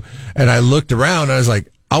barbecue. And I looked around, and I was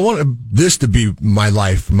like, I want this to be my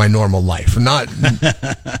life, my normal life, not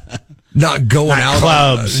going out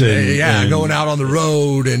clubs, going out on the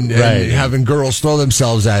road and Right. having girls throw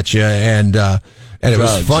themselves at you, and it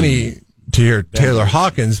was funny to hear Taylor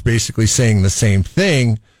Hawkins basically saying the same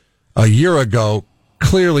thing a year ago.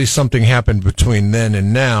 Clearly, something happened between then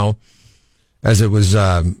and now, as it was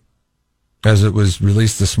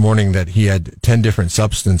released this morning that he had 10 different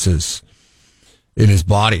substances in his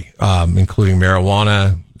body, including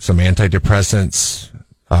marijuana, some antidepressants,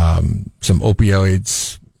 some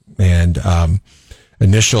opioids, and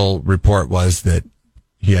initial report was that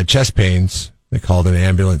he had chest pains. They called an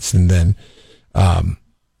ambulance, and then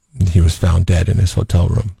he was found dead in his hotel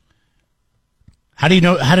room. How do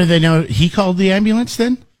they know he called the ambulance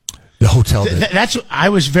then? The hotel did. I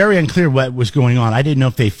was very unclear what was going on. I didn't know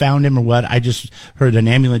if they found him or what. I just heard an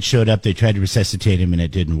ambulance showed up. They tried to resuscitate him, and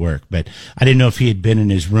it didn't work. But I didn't know if he had been in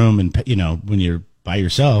his room, and when you're by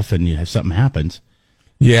yourself and you have something happens.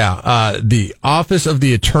 Yeah, the Office of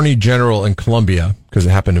the Attorney General in Colombia, because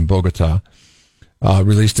it happened in Bogota,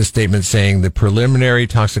 released a statement saying the preliminary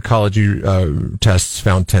toxicology tests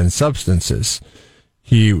found 10 substances.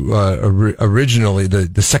 He originally,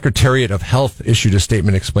 the Secretariat of Health issued a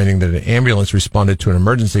statement explaining that an ambulance responded to an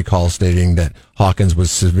emergency call stating that Hawkins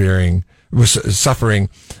was suffering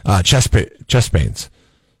chest pains.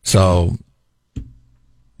 So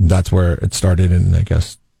that's where it started, and I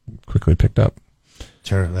guess quickly picked up.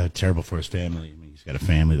 Terrible for his family. I mean, he's got a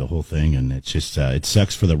family, the whole thing, and it's just it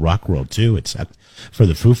sucks for the rock world too. It sucks for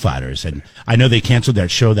the Foo Fighters, and I know they canceled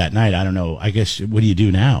that show that night. I don't know. I guess what do you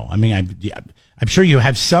do now? I mean, I'm sure you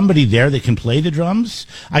have somebody there that can play the drums.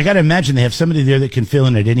 I got to imagine they have somebody there that can fill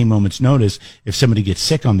in at any moment's notice if somebody gets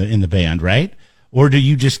sick in the band, right? Or do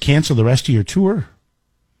you just cancel the rest of your tour?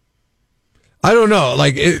 I don't know.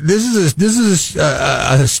 Like this is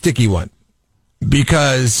a sticky one,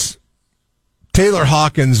 because Taylor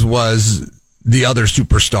Hawkins was the other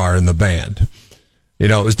superstar in the band. It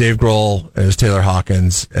was Dave Grohl, it was Taylor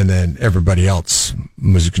Hawkins, and then everybody else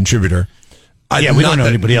was a contributor. We don't know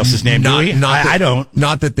anybody else's name, do we? I don't.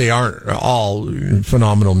 Not that they aren't all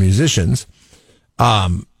phenomenal musicians,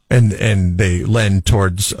 and they lend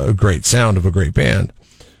towards a great sound of a great band.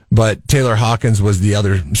 But Taylor Hawkins was the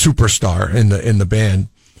other superstar in the band.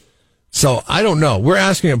 So I don't know. We're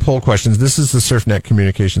asking poll questions. This is the SurfNet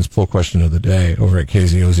Communications poll question of the day over at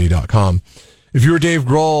KZOZ.com. If you were Dave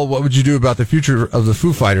Grohl, what would you do about the future of the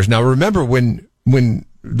Foo Fighters? Now, remember, when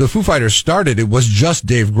the Foo Fighters started, it was just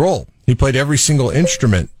Dave Grohl. He played every single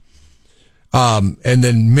instrument, and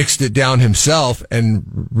then mixed it down himself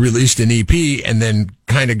and released an EP, and then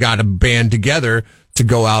kind of got a band together to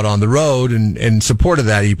go out on the road and supported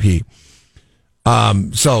that EP.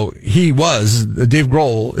 So Dave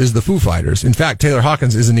Grohl is the Foo Fighters. In fact, Taylor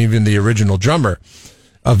Hawkins isn't even the original drummer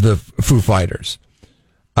of the Foo Fighters.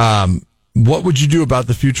 What would you do about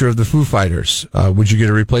the future of the Foo Fighters? Would you get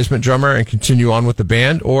a replacement drummer and continue on with the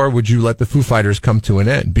band, or would you let the Foo Fighters come to an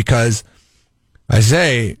end? Because I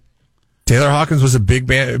say Taylor Hawkins was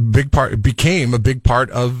became a big part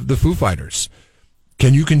of the Foo Fighters.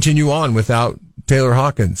 Can you continue on without Taylor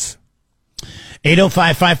Hawkins?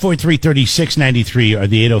 805-543-3693 are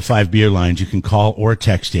the 805 beer lines. You can call or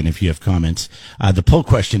text in if you have comments. The poll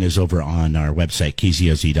question is over on our website,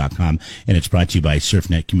 KZOZ.com, and it's brought to you by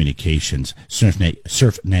SurfNet Communications.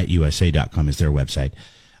 SurfNetUSA.com is their website.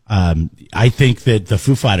 I think that the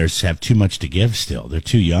Foo Fighters have too much to give still. They're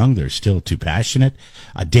too young. They're still too passionate.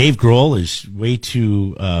 Dave Grohl is way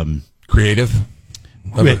too creative.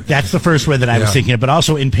 That's the first word that I was thinking of, but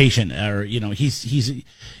also impatient. Or he's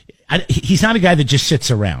not a guy that just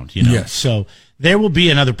sits around. Yes. So there will be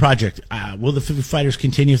another project. Will the Foo Fighters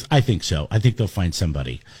continue? I think so. I think they'll find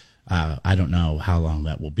somebody. I don't know how long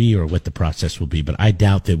that will be or what the process will be, but I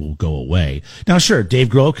doubt they will go away. Now, sure, Dave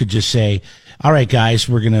Grohl could just say, all right, guys,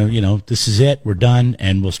 we're going to, this is it. We're done.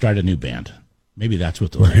 And we'll start a new band. Maybe that's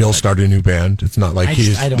what he'll start a new band. It's not like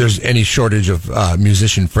there's any shortage of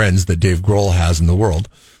musician friends that Dave Grohl has in the world.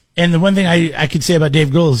 And the one thing I could say about Dave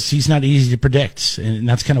Grohl is he's not easy to predict. And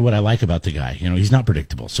that's kind of what I like about the guy. He's not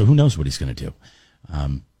predictable. So who knows what he's going to do?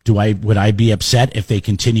 Would I be upset if they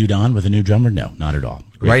continued on with a new drummer? No, not at all.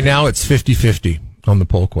 Right now, it's 50-50 on the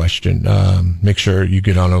poll question. Make sure you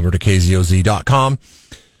get on over to KZOZ.com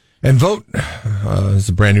and vote. It's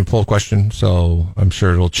a brand new poll question, so I'm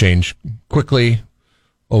sure it'll change quickly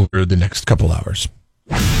over the next couple hours.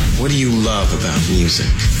 What do you love about music?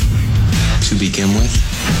 To begin with,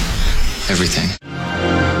 everything.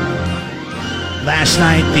 Last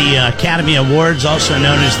night, the Academy Awards, also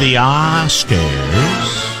known as the Oscars.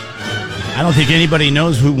 I don't think anybody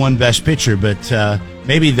knows who won Best Picture, but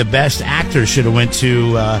maybe the Best Actor should have went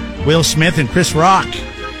to Will Smith and Chris Rock.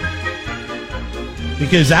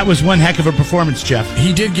 Because that was one heck of a performance, Jeff.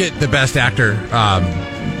 He did get the Best Actor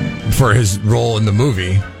for his role in the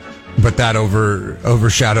movie, but that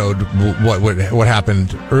overshadowed what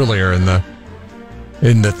happened earlier in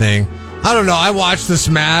the thing. I don't know. I watched the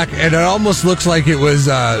smack, and it almost looks like it was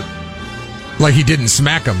like he didn't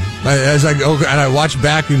smack him. As I go and I watch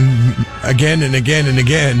back and again and again and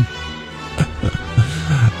again,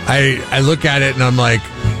 I look at it and I'm like,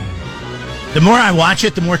 the more I watch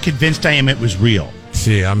it, the more convinced I am it was real.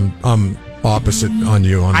 See, I'm opposite on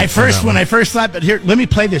you. When I first thought, but here, let me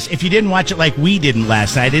play this. If you didn't watch it like we didn't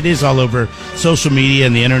last night, it is all over social media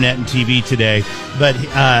and the internet and TV today. But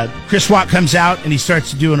Chris Rock comes out and he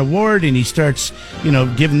starts to do an award and he starts,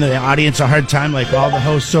 giving the audience a hard time like all the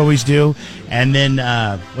hosts always do. And then,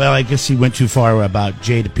 I guess he went too far about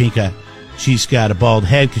Jada Pinkett. She's got a bald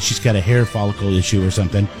head because she's got a hair follicle issue or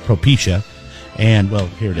something, alopecia. And,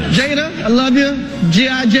 here it is. Jada, I love you.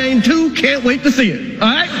 G.I. Jane 2, can't wait to see it. All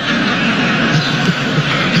right?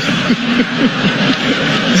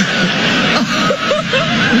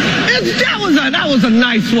 That was a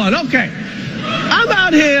nice one. Okay. I'm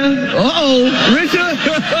out here. Richard.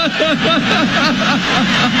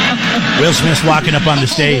 Will Smith's walking up on the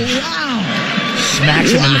stage. Wow.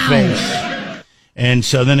 Smacks him in the face. And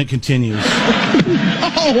so then it continues.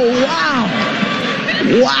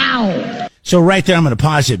 Wow. So right there, I'm going to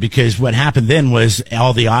pause it because what happened then was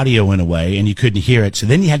all the audio went away and you couldn't hear it. So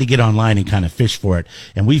then you had to get online and kind of fish for it.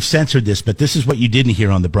 And we've censored this, but this is what you didn't hear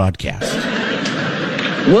on the broadcast.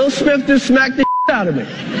 Will Smith just smacked the out of me.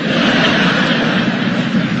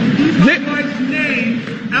 Keep my wife's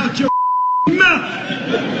name out your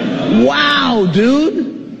mouth. Wow,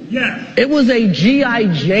 dude. Yes. It was a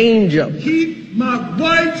G.I. Jane joke. Keep my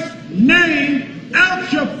wife's name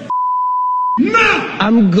out your mouth.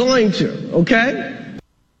 I'm going to, okay?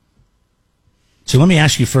 So let me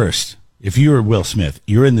ask you first. If you were Will Smith,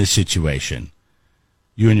 you're in this situation.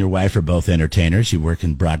 You and your wife are both entertainers. You work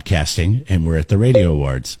in broadcasting, and we're at the Radio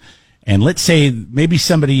Awards. And let's say maybe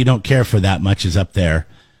somebody you don't care for that much is up there,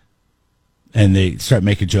 and they start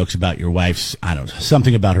making jokes about your wife's, I don't know,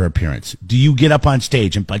 something about her appearance. Do you get up on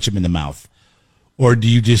stage and punch him in the mouth? Or do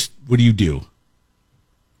you what do you do?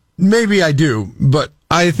 Maybe I do, but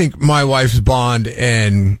I think my wife's bond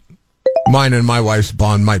and mine and my wife's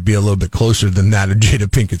bond might be a little bit closer than that of Jada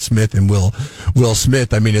Pinkett Smith and Will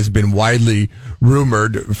Smith. I mean, it's been widely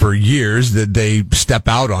rumored for years that they step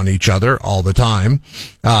out on each other all the time,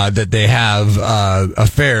 that they have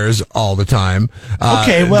affairs all the time.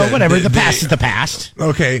 Okay, well, whatever. The past is the past.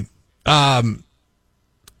 Okay. I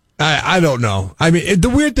don't know. I mean, the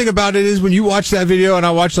weird thing about it is when you watch that video, and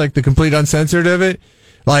I watch like the complete uncensored of it,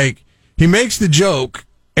 like he makes the joke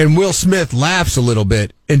and Will Smith laughs a little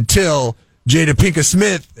bit until Jada Pinkett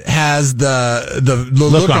Smith has the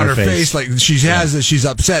look on her face like she's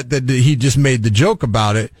upset that he just made the joke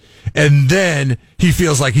about it, and then he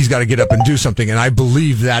feels like he's got to get up and do something, and I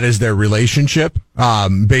believe that is their relationship.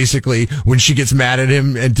 Basically, when she gets mad at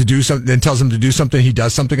him and to do something and tells him to do something, he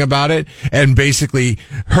does something about it, and basically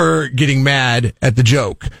her getting mad at the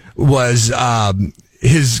joke was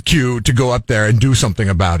his cue to go up there and do something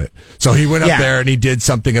about it. So he went up there and he did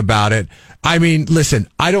something about it. I mean, listen,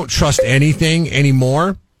 I don't trust anything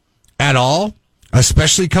anymore at all,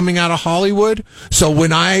 especially coming out of Hollywood. So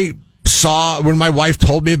when I saw, when my wife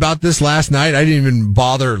told me about this last night, I didn't even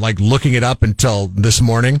bother like looking it up until this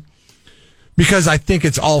morning. Because I think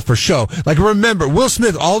it's all for show. Like, remember, Will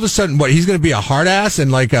Smith, all of a sudden, he's going to be a hard ass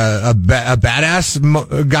and like a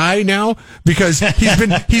badass guy now? Because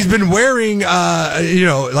he's been wearing,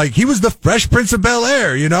 like he was the Fresh Prince of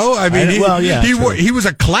Bel-Air, you know? I mean, he was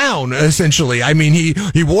a clown, essentially. I mean,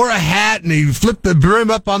 he wore a hat and he flipped the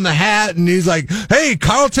brim up on the hat and he's like, hey,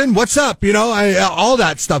 Carlton, what's up? You know, all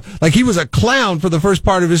that stuff. Like, he was a clown for the first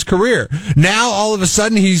part of his career. Now, all of a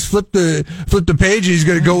sudden, he's flipped the page and he's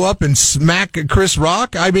going to go up and smack Chris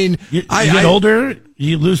Rock. I mean, you get older,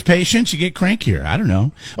 you lose patience, you get crankier. I don't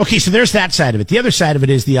know. Okay, so there's that side of it. The other side of it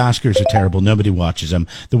is the Oscars are terrible. Nobody watches them.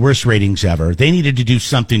 The worst ratings ever. They needed to do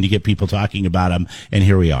something to get people talking about them, and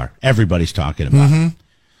here we are. Everybody's talking about them.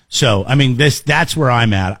 So, I mean, that's where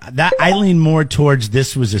I'm at. I lean more towards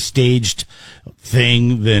this was a staged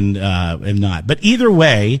thing than not. But either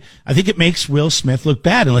way, I think it makes Will Smith look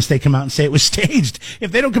bad unless they come out and say it was staged.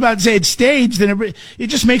 If they don't come out and say it's staged, then it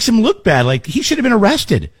just makes him look bad. Like, he should have been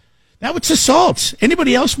arrested. That was assault.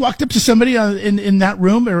 Anybody else walked up to somebody in that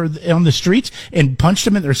room or on the streets and punched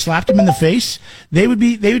him or slapped him in the face, they would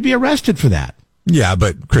be arrested for that. Yeah,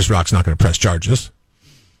 but Chris Rock's not going to press charges.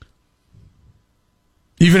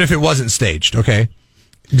 Even if it wasn't staged, okay?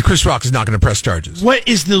 Chris Rock is not going to press charges. What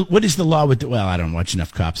is the law with well, I don't watch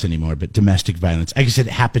enough cops anymore, but domestic violence. I guess if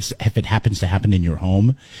it happens to happen in your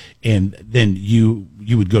home, and then you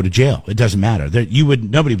would go to jail. It doesn't matter.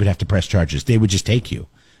 Nobody would have to press charges. They would just take you.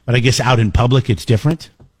 But I guess out in public it's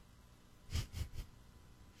different.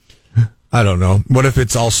 I don't know. What if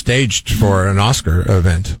it's all staged for an Oscar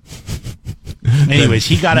event?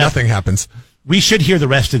 Anyways, nothing happens. We should hear the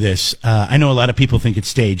rest of this. I know a lot of people think it's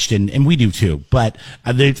staged, and we do too. But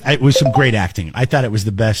it was some great acting. I thought it was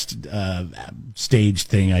the best staged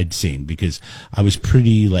thing I'd seen because I was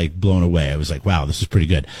pretty blown away. I was like, "Wow, this is pretty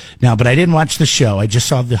good." Now, but I didn't watch the show. I just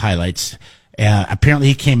saw the highlights. Apparently,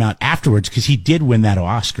 he came out afterwards because he did win that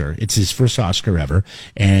Oscar. It's his first Oscar ever,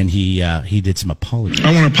 and he did some apologies.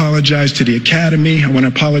 I want to apologize to the Academy. I want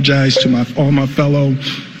to apologize to all my fellow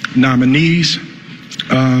nominees.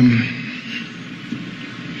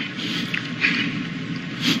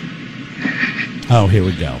 Oh, here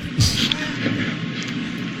we go.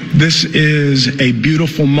 This is a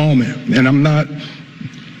beautiful moment, and I'm not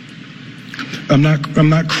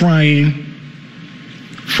crying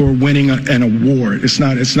for winning an award. It's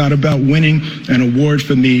not about winning an award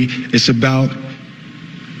for me. It's about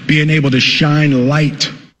being able to shine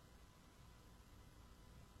light.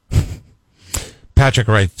 Patrick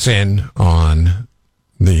writes in on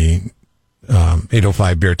the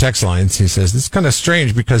 805 beer text lines. He says this is kind of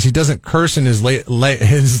strange because he doesn't curse in his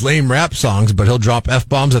lame rap songs, but he'll drop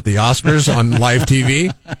F-bombs at the Oscars on live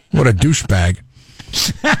TV. What a douchebag.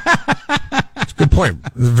 It's a good point.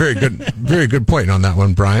 Very good point on that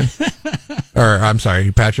one, Brian. Or I'm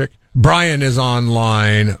sorry, Patrick. Brian is on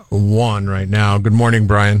line 1 right now. Good morning,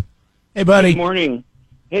 Brian. Hey, buddy. Good morning.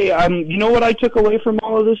 Hey, you know what I took away from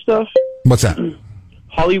all of this stuff? What's that?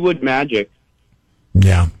 Hollywood magic.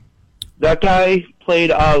 Yeah. That guy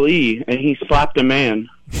played Ali, and he slapped a man.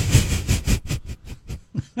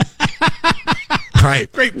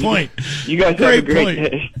 Right. Great point. You guys have a great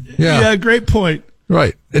day. Yeah, great point.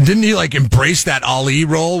 Right. And didn't he embrace that Ali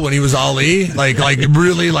role when he was Ali?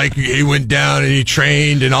 Really he went down and he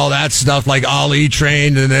trained and all that stuff like Ali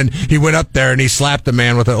trained, and then he went up there and he slapped the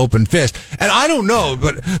man with an open fist. And I don't know,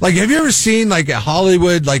 but have you ever seen at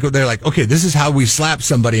Hollywood, they're like, okay, this is how we slap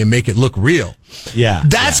somebody and make it look real. Yeah.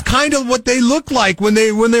 That's kind of what they looked like when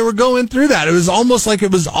they were going through that. It was almost like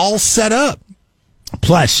it was all set up.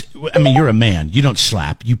 Plus, I mean, you're a man. You don't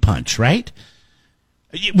slap, you punch, right?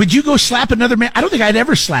 Would you go slap another man? I don't think I'd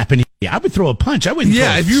ever slap anybody. I would throw a punch. I wouldn't.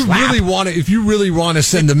 Yeah, if you really want to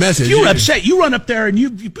send the message, if you're upset, you run up there and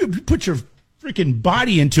you put your freaking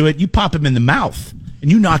body into it. You pop him in the mouth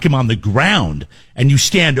and you knock him on the ground and you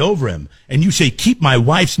stand over him and you say, "Keep my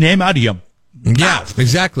wife's name out of your mouth." Yeah,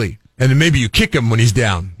 exactly. And then maybe you kick him when he's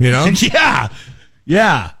down. You know?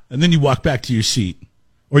 yeah. And then you walk back to your seat,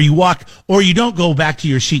 or you don't go back to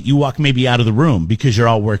your seat. You walk maybe out of the room because you're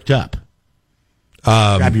all worked up.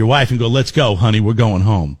 Grab your wife and go, "Let's go, honey. We're going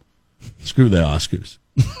home." Screw the Oscars.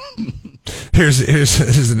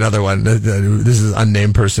 Here's another one. This is an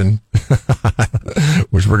unnamed person,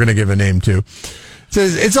 which we're going to give a name to. It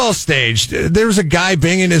says, it's all staged. There was a guy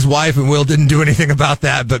banging his wife, and Will didn't do anything about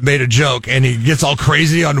that, but made a joke, and he gets all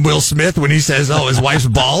crazy on Will Smith when he says, "Oh, his wife's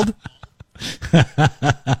bald."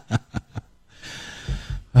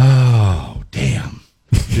 Oh, damn.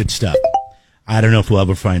 Good stuff. I don't know if we'll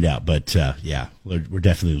ever find out, but yeah, we're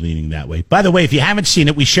definitely leaning that way. By the way, if you haven't seen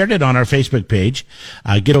it, we shared it on our Facebook page.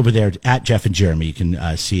 Get over there at Jeff and Jeremy. You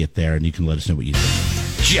can see it there, and you can let us know what you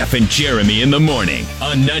think. Jeff and Jeremy in the morning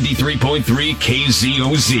on 93.3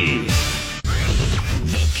 KZOZ.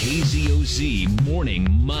 The KZOZ Morning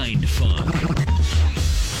Mind Funk.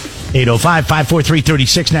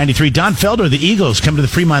 805-543-3693. Don Felder, the Eagles, come to the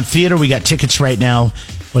Fremont Theater. We got tickets right now.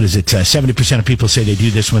 What is it? 70% of people say they do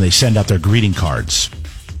this when they send out their greeting cards.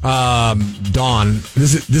 Dawn,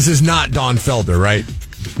 this is not Don Felder, right?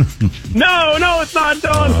 No, it's not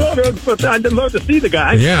Don Felder, but I'd love to see the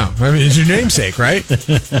guy. Yeah, I mean, it's your namesake, right?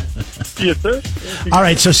 Yes, sir. All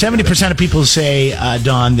right, so 70% of people say,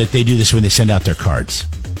 Don, that they do this when they send out their cards.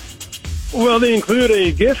 Well, they include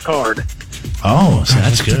a gift card. Oh, so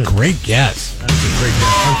that's good. A great guess. That's a great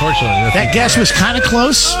guess. Unfortunately, that guess was kind of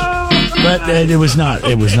close, but it was not.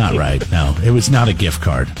 It was not right. No, it was not a gift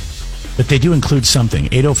card. But they do include something.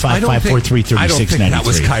 805-543-3693. I don't think that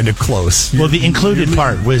was kind of close. Well, the included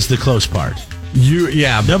part was the close part.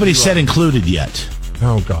 Nobody said included yet.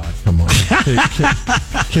 Oh God, come on.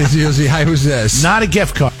 KZOZ, hi, who's this? Not a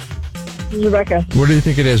gift card. Rebecca. What do you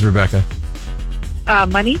think it is, Rebecca?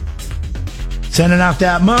 Money. Sending out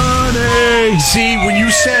that money. See, when you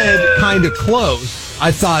said kind of close,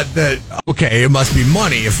 I thought that, okay, it must be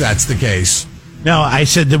money if that's the case. No, I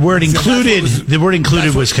said the word included. The word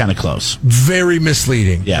included was kind of close. Very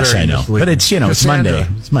misleading. Yes, Very I know. misleading. But it's, it's Cassandra. Monday.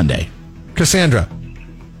 It's Monday. Cassandra,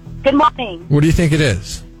 Good morning. what do you think it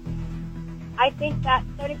is? I think that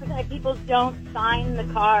 30% of people don't sign the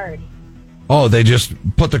card. Oh, they just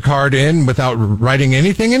put the card in without writing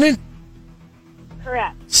anything in it?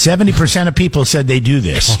 Correct. 70% of people said they do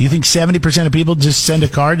this. You think 70% of people just send a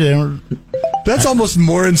card? That's almost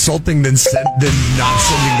more insulting than not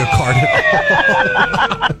sending the card.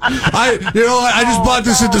 I just bought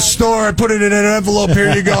this at the store. I put it in an envelope.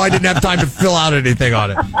 Here you go. I didn't have time to fill out anything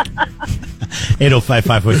on it.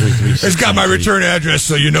 805-543-3693. It's got my return address,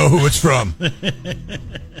 so you know who it's from.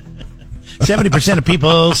 70% of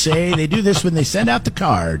people say they do this when they send out the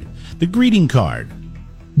card, the greeting card.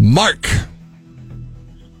 Mark.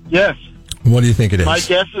 Yes. What do you think it is? My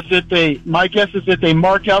guess is that they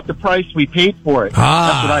mark out the price we paid for it.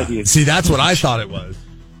 That's what I did. See, that's what I thought it was.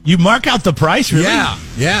 You mark out the price, really? Yeah.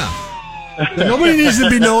 Nobody needs to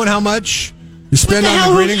be knowing how much you spend on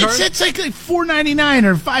the greeting card. It's like $4.99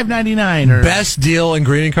 or $5.99 or best deal in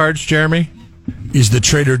greeting cards, Jeremy, is the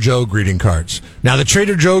Trader Joe greeting cards. Now, the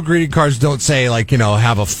Trader Joe greeting cards don't say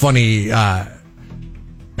have a funny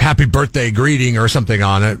happy birthday greeting or something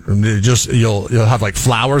on it. You'll have like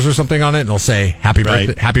flowers or something on it, and it'll say happy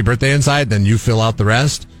birthday inside. Then you fill out the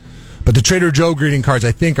rest. But the Trader Joe greeting cards,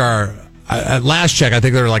 I think, are at last check, I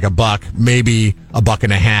think they're like $1, maybe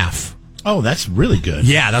 $1.50. Oh, that's really good.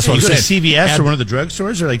 Yeah, that's what I'm saying. You go to CVS or one of the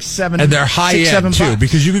drugstores, they're like $7. And they're high end too,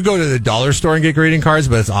 because you could go to the dollar store and get greeting cards,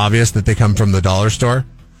 but it's obvious that they come from the dollar store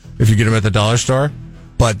if you get them at the dollar store.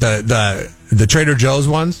 But the Trader Joe's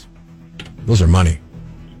ones, those are money.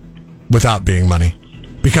 Without being money,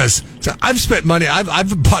 because I've spent money.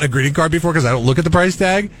 I've bought a greeting card before because I don't look at the price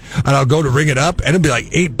tag, and I'll go to ring it up, and it'll be like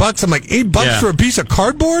 $8. I'm like, $8 for a piece of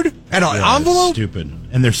cardboard and an envelope. Stupid,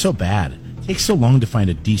 and they're so bad. It takes so long to find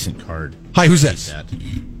a decent card. Hi, who's this?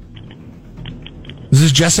 Is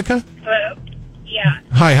this Jessica? Hello. Yeah.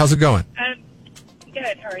 Hi, how's it going?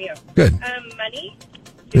 Good. How are you? Good. Money.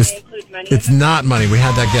 Do they include money? It's not money. We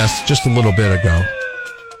had that guess just a little bit ago.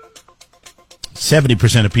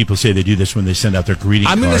 70% of people say they do this when they send out their greeting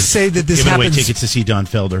cards. I'm going to say that this giving happens. Away tickets to see Don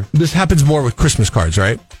Felder. This happens more with Christmas cards,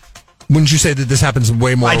 right? Wouldn't you say that this happens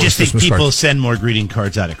way more? I just with think Christmas people cards? send more greeting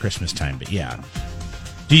cards out at Christmas time. But yeah,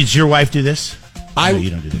 does your wife do this? No, you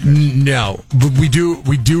don't do the cards. No, but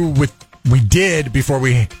we did before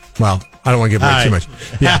we. Well, I don't want to give away too much.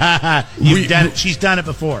 Yeah, done it. She's done it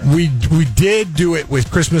before. We did do it with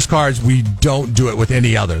Christmas cards. We don't do it with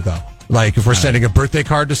any other though. Like if we're sending a birthday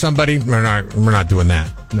card to somebody, we're not doing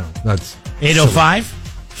that. No, that's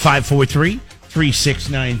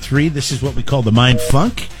 805-543-3693. This is what we call the Mind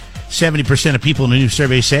Funk. 70% of people in a new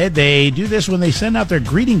survey said they do this when they send out their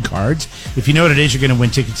greeting cards. If you know what it is, you're going to win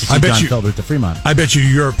tickets to see Don Felder at the Fremont. I bet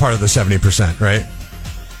you're part of the 70%, right?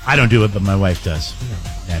 I don't do it, but my wife does.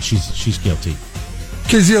 Yeah, she's guilty.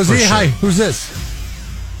 KZOZ, sure. Hi, who's this?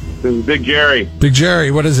 This is Big Jerry. Big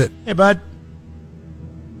Jerry, what is it? Hey, bud.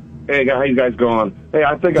 Hey, how you guys going? Hey,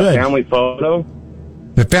 I think a family photo.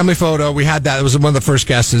 The family photo, we had that. It was one of the first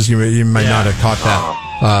guesses. You might not have caught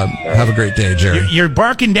that. Have a great day, Jerry. You're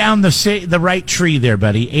barking down the right tree there,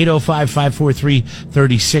 buddy.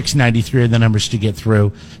 805-543-3693 are the numbers to get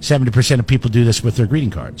through. 70% of people do this with their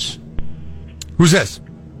greeting cards. Who's this?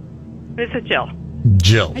 This is Jill.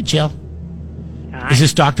 Jill. Hi, Jill. Hi. Is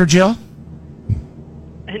this Dr. Jill?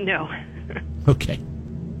 No. Okay.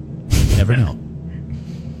 Never know.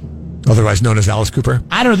 Otherwise known as Alice Cooper.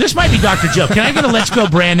 I don't know. This might be Dr. Jill. Can I get a Let's Go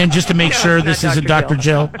Brandon just to make sure this isn't Dr.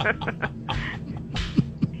 Jill?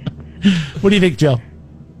 What do you think, Jill?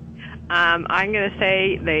 I'm going to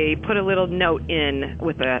say they put a little note in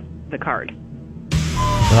with the card.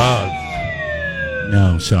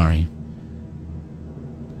 No, sorry.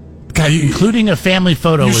 God, including a family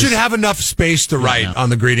photo. You should have enough space to write on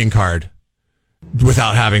the greeting card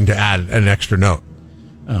without having to add an extra note.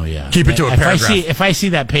 Oh yeah. Keep it to a paragraph. If I see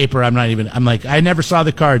that paper, I'm like, I never saw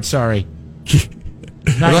the card. Sorry.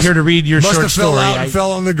 Not here to read your short must have fell story. out and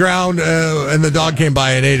fell on the ground, and the dog came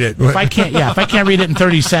by and ate it. If I can't read it in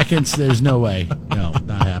 30 seconds, there's no way. No,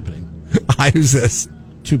 not happening. Hi, who's this?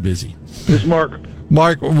 Too busy. This is Mark.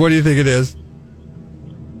 Mark, what do you think it is?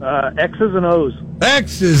 X's and O's.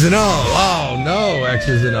 X's and O's. Oh, no,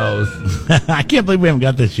 X's and O's. I can't believe we haven't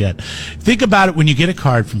got this yet. Think about it when you get a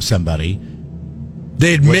card from somebody.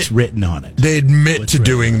 They admit what's written on it. They admit to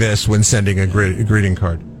doing this when sending a greeting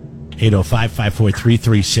card.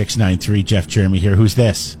 805-543-3693. Jeff Jeremy here. Who's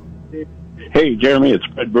this? Hey, Jeremy, it's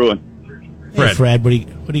Fred Bruin. Hey, Fred. What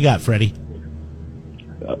do you got, Freddie?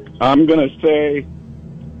 I'm going to say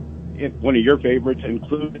one of your favorites,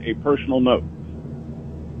 include a personal note.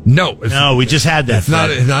 No, we just had that.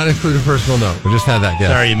 It's not include a personal note. We just had that. Yes.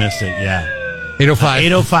 Sorry you missed it. Yeah.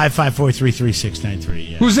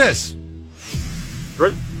 805-543-3693. Yeah. Who's this?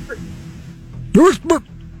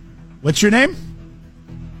 What's your name?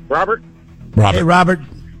 Robert. Hey, Robert.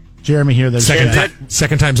 Jeremy here.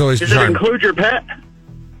 Second time's always Does it include your pet?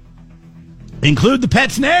 Include the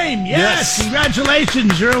pet's name. Yes.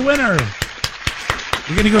 Congratulations. You're a winner.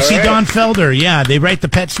 You're going to go see right. Don Felder. Yeah, they write the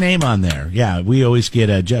pet's name on there. Yeah, we always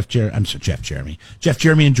get Jeff Jeremy and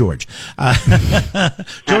George. George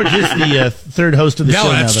is the third host of the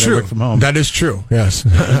show now that I work from home. That is true. Yes,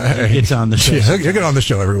 it's on the show. Yeah, he'll get on the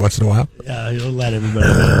show every once in a while. Yeah, he'll let everybody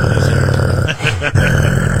know.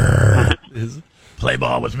 Play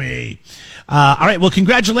ball with me. All right. Well,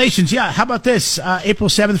 congratulations. Yeah. How about this? April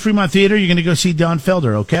 7th, Fremont Theater. You're going to go see Don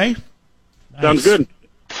Felder. Okay. Sounds good.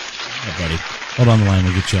 Yeah, buddy. Hold on the line.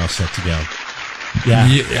 We'll get you all set to go. Yeah.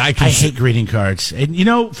 I hate greeting cards.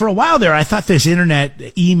 And, for a while there, I thought this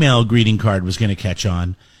internet email greeting card was going to catch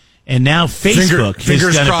on. And now Facebook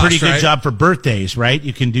has done a pretty good job for birthdays, right?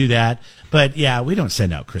 You can do that. But, yeah, we don't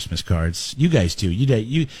send out Christmas cards. You guys do.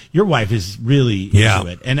 Your wife is really into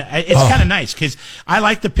it. And it's kind of nice because I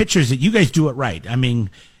like the pictures that you guys do it right. I mean,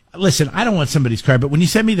 listen, I don't want somebody's card, but when you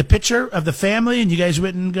send me the picture of the family and you guys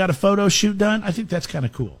went and got a photo shoot done, I think that's kind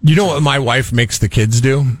of cool. You know what my wife makes the kids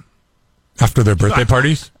do after their birthday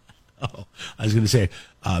parties? Oh, I was going to say,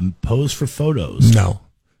 pose for photos. No.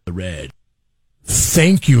 The red.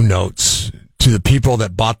 Thank you notes to the people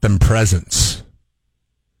that bought them presents.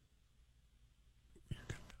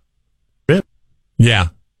 Yeah.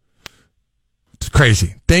 It's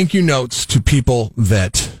crazy. Thank you notes to people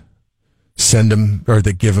that send them or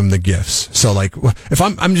that give them the gifts. So like if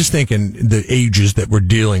I'm just thinking the ages that we're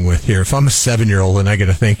dealing with here. If I'm a 7-year-old and I get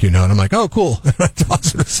a thank you note, I'm like, oh, cool. I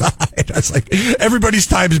toss it aside. I was like, everybody's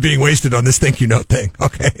time is being wasted on this thank you note thing.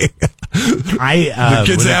 Okay. The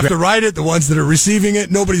kids that have to write it, the ones that are receiving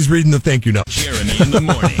it, nobody's reading the thank you note. Jeremy in the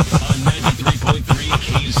morning on 93.3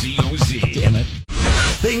 KZOZ. Damn it.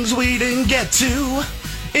 Things we didn't get to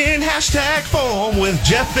in hashtag form with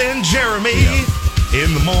Jeff and Jeremy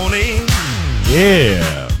in the morning.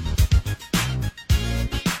 Yeah.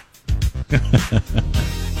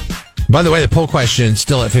 By the way, the poll question is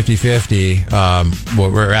still at 50-50.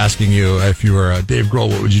 What we're asking you, if you were Dave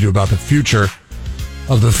Grohl, what would you do about the future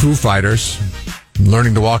of the Foo Fighters?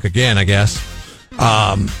 Learning to walk again, I guess.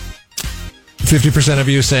 50% of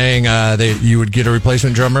you saying you would get a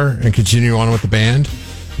replacement drummer and continue on with the band.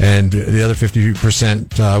 And the other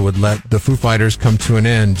 50% would let the Foo Fighters come to an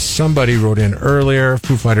end. Somebody wrote in earlier,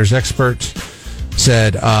 Foo Fighters expert,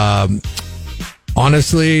 said,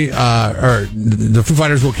 honestly, the Foo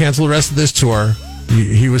Fighters will cancel the rest of this tour.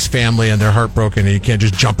 He was family and they're heartbroken and you can't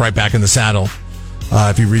just jump right back in the saddle.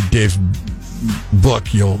 If you read Dave's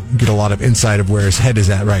book, you'll get a lot of insight of where his head is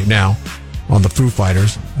at right now on the Foo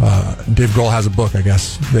Fighters. Dave Grohl has a book, I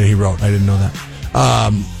guess, that he wrote. I didn't know that.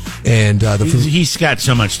 He's got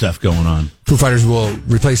so much stuff going on. Foo Fighters will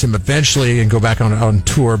replace him eventually and go back on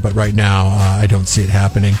tour, but right now I don't see it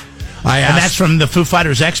happening. And that's from the Foo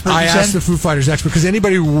Fighters expert? I asked the Foo Fighters expert, because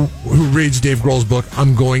anybody who reads Dave Grohl's book,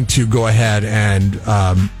 I'm going to go ahead and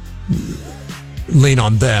lean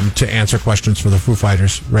on them to answer questions for the Foo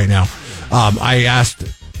Fighters right now. I asked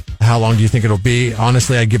how long do you think it'll be?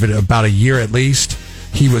 Honestly, I give it about a year at least.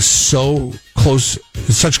 He was so close,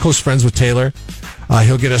 such close friends with Taylor.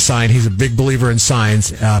 He'll get a sign. He's a big believer in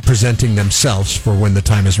signs presenting themselves for when the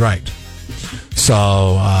time is right.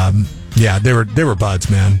 So, yeah, they were buds,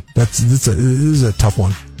 man. This is a tough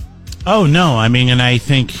one. Oh no! I mean, and I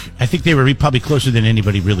think they were probably closer than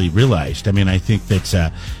anybody really realized. I mean, I think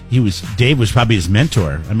that Dave was probably his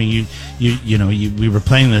mentor. I mean, we were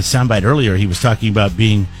playing the soundbite earlier. He was talking about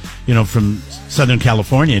being, from Southern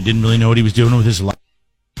California, didn't really know what he was doing with his life.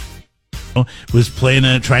 Was trying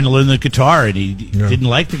to learn the guitar, and he didn't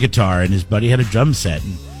like the guitar, and his buddy had a drum set.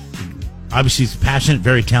 And obviously, he's a passionate,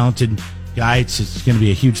 very talented guy. It's going to be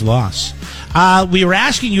a huge loss. We were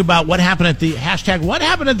asking you about what happened at the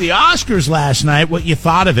Oscars last night, what you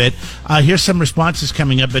thought of it. Here's some responses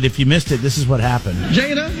coming up, but if you missed it, this is what happened.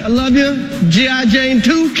 Jada, I love you. G.I. Jane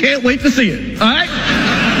 2, can't wait to see it. All right?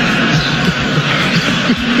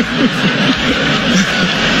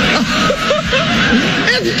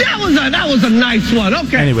 That was a nice one.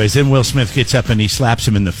 Okay. Anyways, then Will Smith gets up and he slaps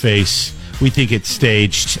him in the face. We think it's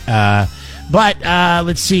staged. But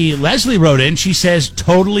let's see. Leslie wrote in. She says,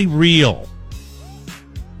 totally real.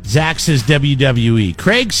 Zach says WWE.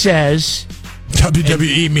 Craig says...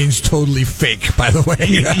 WWE means totally fake, by the way.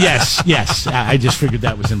 Yes. I just figured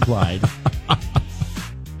that was implied.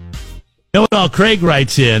 Well, Craig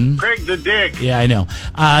writes in. Craig the dick. Yeah, I know.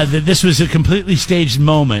 That this was a completely staged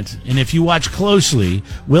moment. And if you watch closely,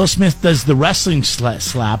 Will Smith does the wrestling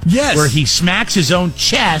slap. Yes. Where he smacks his own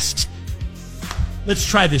chest. Let's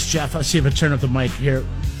try this, Jeff. I'll see if I turn up the mic here.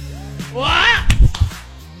 What?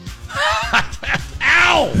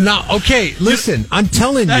 Ow! No, okay, listen, I'm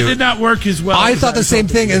telling that you. That did not work as well. I thought the same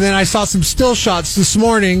thing, and then I saw some still shots this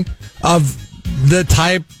morning of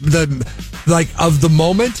of the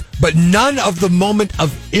moment, but none of the moment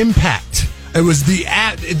of impact. It was the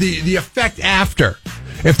effect after.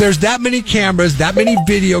 If there's that many cameras, that many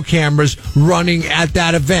video cameras running at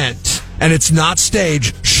that event, and it's not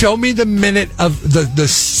staged, show me the minute of the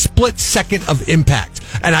split second of impact.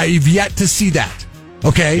 And I've yet to see that.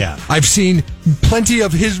 Okay? Yeah. I've seen plenty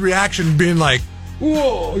of his reaction being like,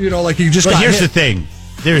 whoa, like he just got here's hit. the thing.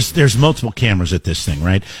 There's multiple cameras at this thing,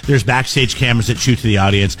 right? There's backstage cameras that shoot to the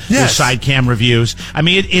audience. Yes. There's side camera views. I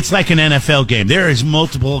mean, it's like an NFL game. There is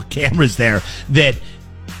multiple cameras there that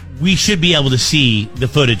we should be able to see the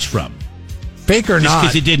footage from. Fake or just not,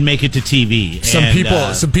 because it didn't make it to TV.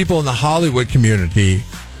 Some people in the Hollywood community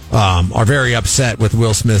are very upset with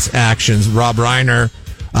Will Smith's actions. Rob Reiner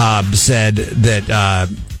said that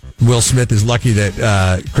Will Smith is lucky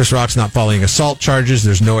that Chris Rock's not following assault charges.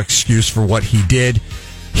 There's no excuse for what he did.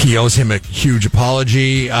 He owes him a huge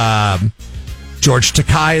apology. George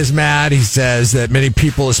Takei is mad. He says that many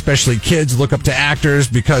people, especially kids, look up to actors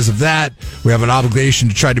because of that. We have an obligation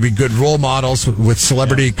to try to be good role models. With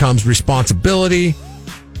celebrity comes responsibility.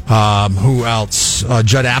 Who else?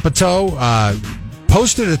 Judd Apatow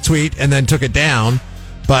posted a tweet and then took it down.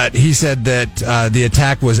 But he said that the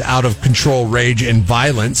attack was out of control rage and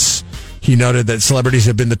violence. He noted that celebrities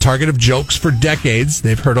have been the target of jokes for decades.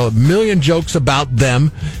 They've heard a million jokes about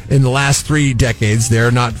them in the last 3 decades.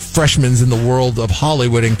 They're not freshmen in the world of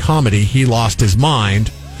Hollywood and comedy. He lost his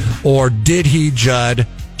mind. Or did he, Judd,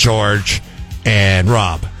 George, and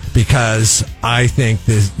Rob? Because I think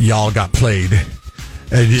this y'all got played.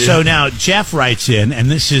 So now Jeff writes in,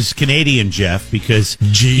 and this is Canadian Jeff because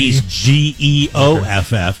he's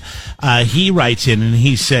Geoff. He writes in and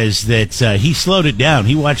he says that he slowed it down.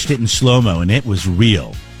 He watched it in slow-mo, and it was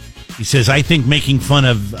real. He says, I think making fun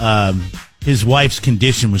of his wife's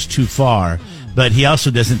condition was too far, but he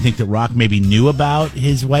also doesn't think that Rock maybe knew about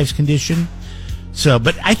his wife's condition. So,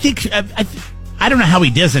 but I think, I don't know how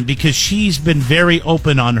he doesn't, because she's been very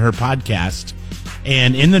open on her podcast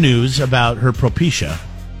and in the news about her propecia,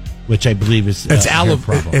 which I believe is it's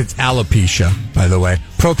problem. It's alopecia, by the way.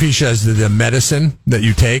 Propecia is the medicine that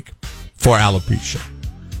you take for alopecia.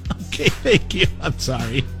 Okay, thank you. I'm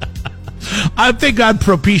sorry. I think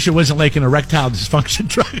propecia wasn't like an erectile dysfunction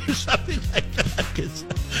drug or something like that. 'Cause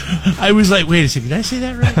I was like, wait a second, did I say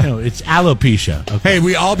that right? No, it's alopecia. Okay. Hey,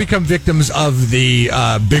 we all become victims of the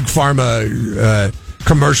big pharma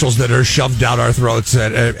commercials that are shoved down our throats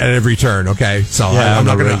at every turn. Okay, so yeah,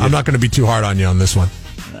 I'm not gonna be too hard on you on this one.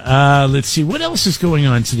 Let's see what else is going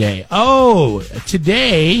on today. Oh,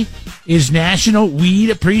 today is National Weed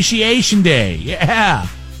Appreciation Day. Yeah,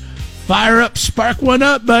 fire up, spark one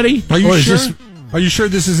up, buddy. Are you sure? Are you sure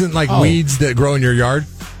this isn't like weeds that grow in your yard?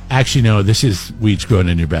 Actually, no. This is weeds growing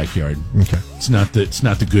in your backyard. Okay. It's not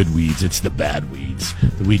the good weeds. It's the bad weeds.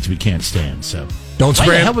 The weeds we can't stand. So don't spray.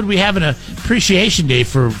 Why the hell would we have an appreciation day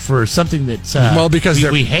for something that's because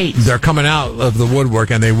we hate? They're coming out of the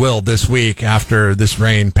woodwork, and they will this week after this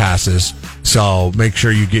rain passes. So make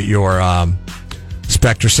sure you get your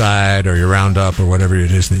Spectracide or your Roundup or whatever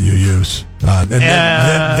it is that you use. And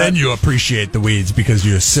then you appreciate the weeds because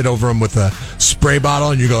you sit over them with a spray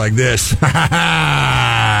bottle and you go like this.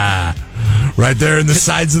 Right there in the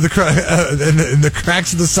sides of in the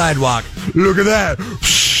cracks of the sidewalk. Look at that.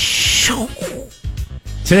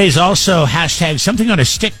 Today's also hashtag something on a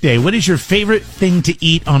stick day. What is your favorite thing to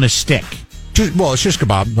eat on a stick? Well, a shish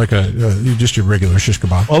kebab, like just your regular shish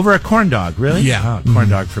kebab. Over a corn dog, really? Yeah. Corn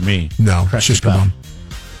dog for me. No, shish kebab.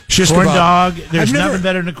 Corn dog, there's nothing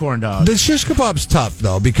better than a corn dog. The shish kebab's tough,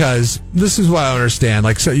 though, because this is what I understand.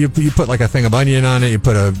 Like, so you put like a thing of onion on it, you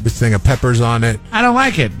put a thing of peppers on it. I don't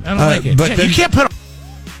like it. But you can't put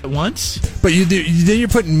at once. But you do. Then you're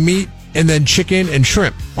putting meat and then chicken and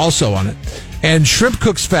shrimp also on it. And shrimp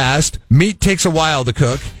cooks fast. Meat takes a while to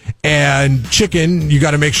cook. And chicken, you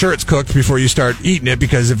got to make sure it's cooked before you start eating it,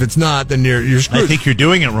 because if it's not, then you're screwed. I think you're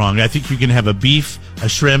doing it wrong. I think you can have a beef, a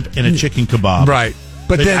shrimp, and a chicken kebab. Right.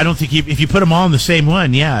 But then, I don't think if you put them all in the same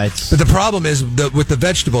one, it's... But the problem is with the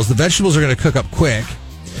vegetables are going to cook up quick.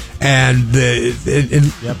 And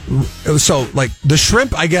so, like, the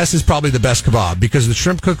shrimp, I guess, is probably the best kebab because the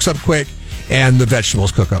shrimp cooks up quick and the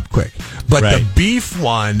vegetables cook up quick. But the beef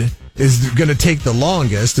one is going to take the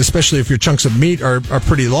longest, especially if your chunks of meat are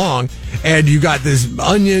pretty long. And you got this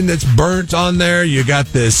onion that's burnt on there. You got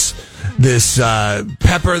this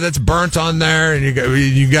pepper that's burnt on there, and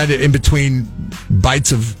you got it in between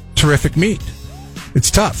bites of terrific meat. It's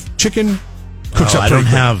tough. Chicken cooks up. I don't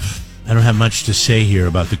have much to say here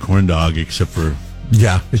about the corn dog except for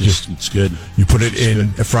it's good. You put it in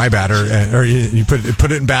a fry batter, or you put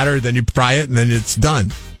it in batter, then you fry it, and then it's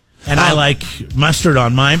done. And I like mustard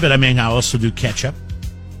on mine, but I also do ketchup.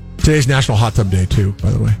 Today's National Hot Tub Day too,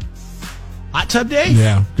 by the way. Hot Tub Day?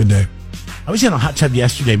 Yeah, good day. I was in a hot tub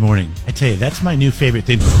yesterday morning. I tell you, that's my new favorite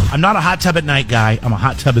thing. I'm not a hot tub at night guy. I'm a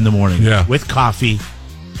hot tub in the morning. Yeah. With coffee.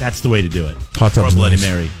 That's the way to do it. Hot tub. Or a Bloody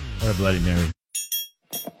Mary. Or a Bloody Mary.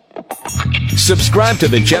 Subscribe to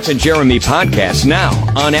the Jeff and Jeremy podcast now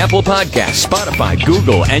on Apple Podcasts, Spotify,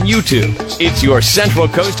 Google, and YouTube. It's your Central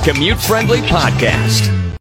Coast commute-friendly podcast.